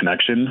personal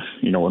connection.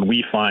 When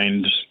we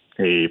find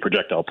a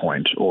projectile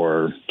point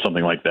or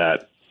something like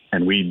that,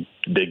 and we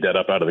dig that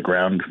up out of the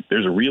ground,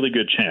 there's a really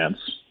good chance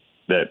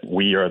that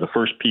we are the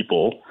first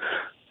people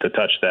to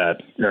touch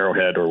that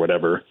arrowhead or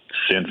whatever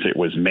since it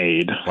was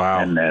made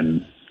and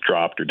then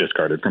dropped or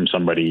discarded from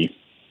somebody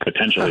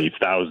potentially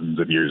thousands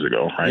of years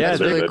ago. Right? Yeah,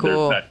 it's really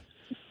cool.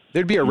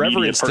 There'd be a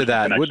reverence to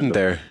that, wouldn't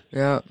there?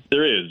 Yeah.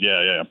 There is,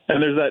 yeah.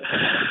 And there's that,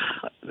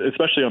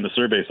 especially on the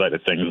survey side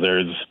of things,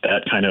 there's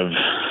that kind of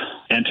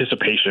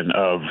anticipation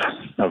of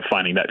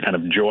finding that kind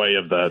of joy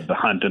of the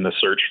hunt and the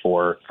search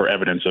for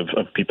evidence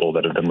of people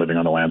that have been living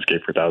on the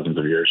landscape for thousands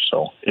of years.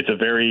 So it's a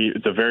very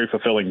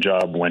fulfilling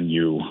job when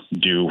you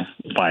do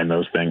find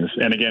those things.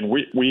 And again,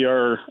 we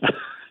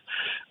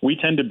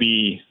tend to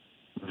be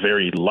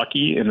very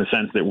lucky in the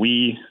sense that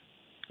we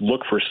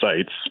look for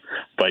sites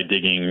by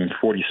digging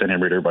 40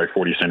 centimeter by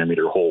 40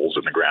 centimeter holes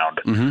in the ground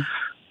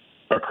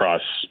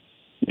across,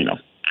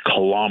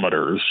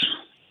 kilometers.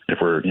 If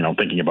we're,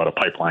 thinking about a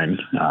pipeline,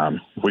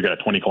 if we got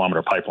a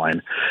 20-kilometer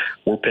pipeline,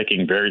 we're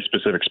picking very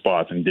specific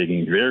spots and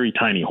digging very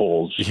tiny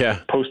holes,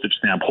 postage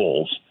stamp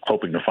holes,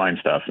 hoping to find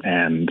stuff.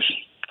 And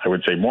I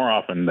would say more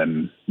often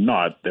than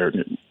not,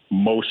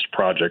 most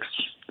projects,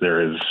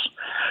 there is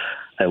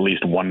at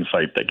least one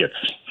site that gets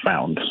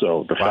found.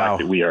 So the fact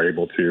that we are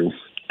able to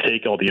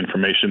take all the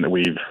information that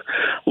we've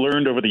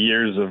learned over the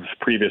years of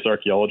previous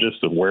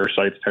archaeologists of where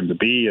sites tend to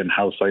be and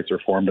how sites are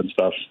formed and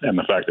stuff, and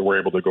the fact that we're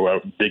able to go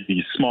out and dig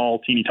these small,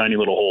 teeny tiny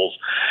little holes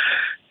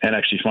and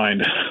actually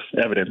find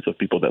evidence of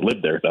people that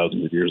lived there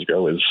thousands of years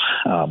ago is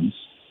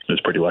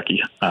pretty lucky.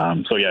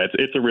 So yeah,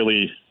 it's a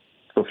really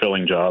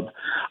fulfilling job.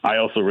 I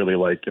also really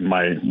like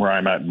where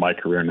I'm at in my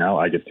career now,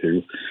 I get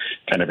to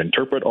kind of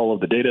interpret all of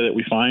the data that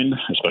we find,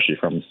 especially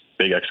from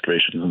big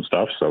excavations and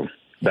stuff. So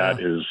that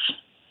is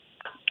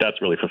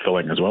that's really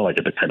fulfilling as well. I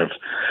get to kind of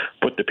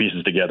put the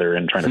pieces together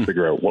and trying to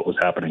figure out what was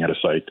happening at a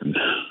site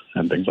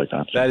and things like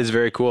that. That is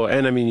very cool.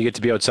 And I mean, you get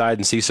to be outside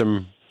and see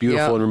some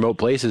beautiful and remote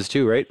places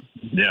too, right?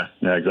 Yeah,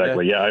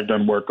 exactly. Yeah, I've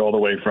done work all the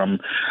way from,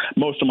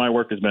 most of my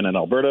work has been in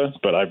Alberta,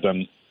 but I've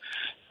been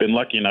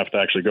lucky enough to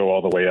actually go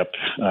all the way up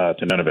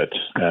to Nunavut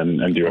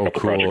and do a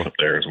couple projects up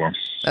there as well.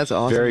 That's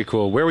awesome. Very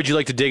cool. Where would you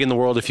like to dig in the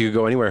world if you could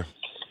go anywhere?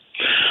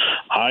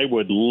 I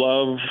would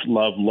love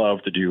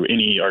to do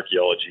any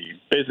archaeology,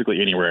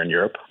 basically anywhere in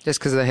Europe. Just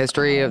because of the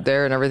history of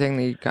there and everything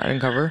that you kind of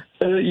uncover?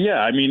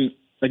 Yeah, I mean,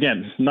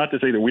 again, not to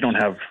say that we don't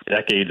have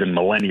decades and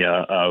millennia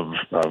of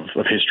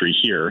history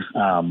here,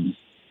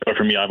 but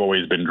for me, I've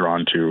always been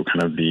drawn to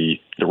kind of the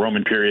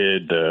Roman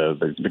period,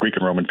 the Greek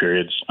and Roman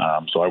periods.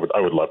 So I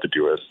would love to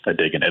do a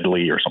dig in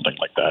Italy or something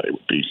like that. It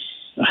would be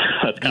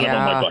that's kind of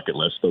on my bucket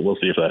list, but we'll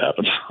see if that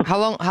happens. How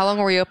long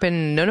were you up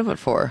in Nunavut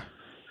for?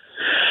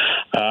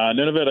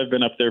 Nunavut, I've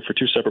been up there for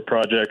 2 separate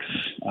projects.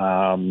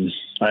 I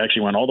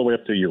actually went all the way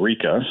up to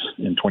Eureka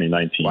in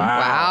 2019.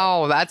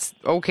 Wow, that's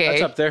okay.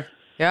 That's up there.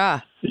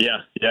 Yeah.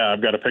 Yeah.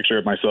 I've got a picture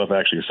of myself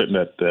actually sitting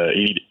at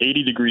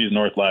 80 degrees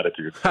north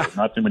latitude. So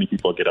not too many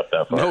people get up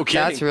that far. No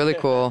kidding. That's really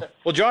cool.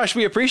 Well, Josh,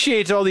 we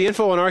appreciate all the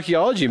info on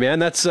archaeology, man.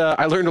 That's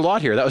I learned a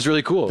lot here. That was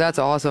really cool. That's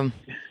awesome.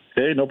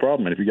 Hey, no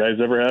problem. And if you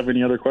guys ever have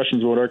any other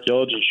questions about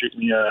archaeology, shoot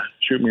me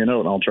a note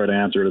and I'll try to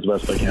answer it as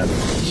best I can.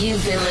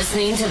 You've been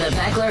listening to the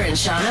Beckler and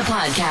Seanna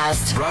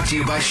podcast. Brought to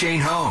you by Shane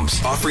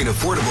Homes, offering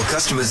affordable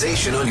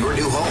customization on your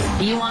new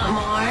home. You want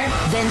more?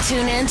 Then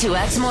tune in to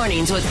X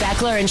Mornings with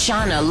Beckler and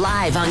Seanna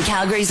live on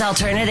Calgary's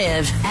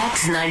alternative,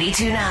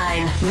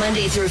 X92.9,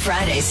 Monday through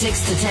Friday,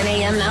 6 to 10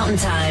 a.m. Mountain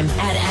Time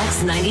at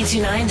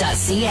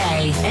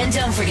x929.ca. And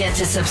don't forget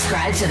to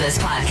subscribe to this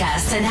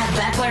podcast and have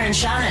Beckler and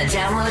Seanna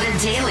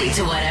downloaded daily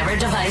to whatever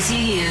device you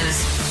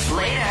use.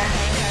 Later.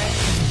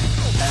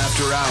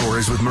 After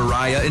Hours with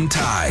Mariah and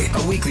Ty,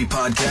 a weekly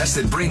podcast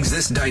that brings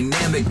this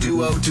dynamic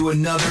duo to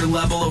another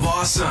level of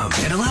awesome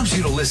and allows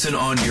you to listen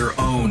on your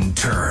own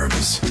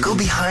terms. Go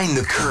behind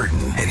the curtain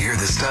and hear the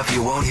stuff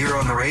you won't hear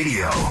on the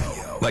radio.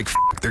 Like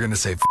they're gonna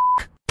say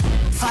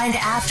Find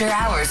After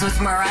Hours with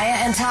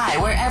Mariah and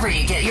Ty wherever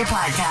you get your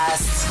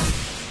podcasts.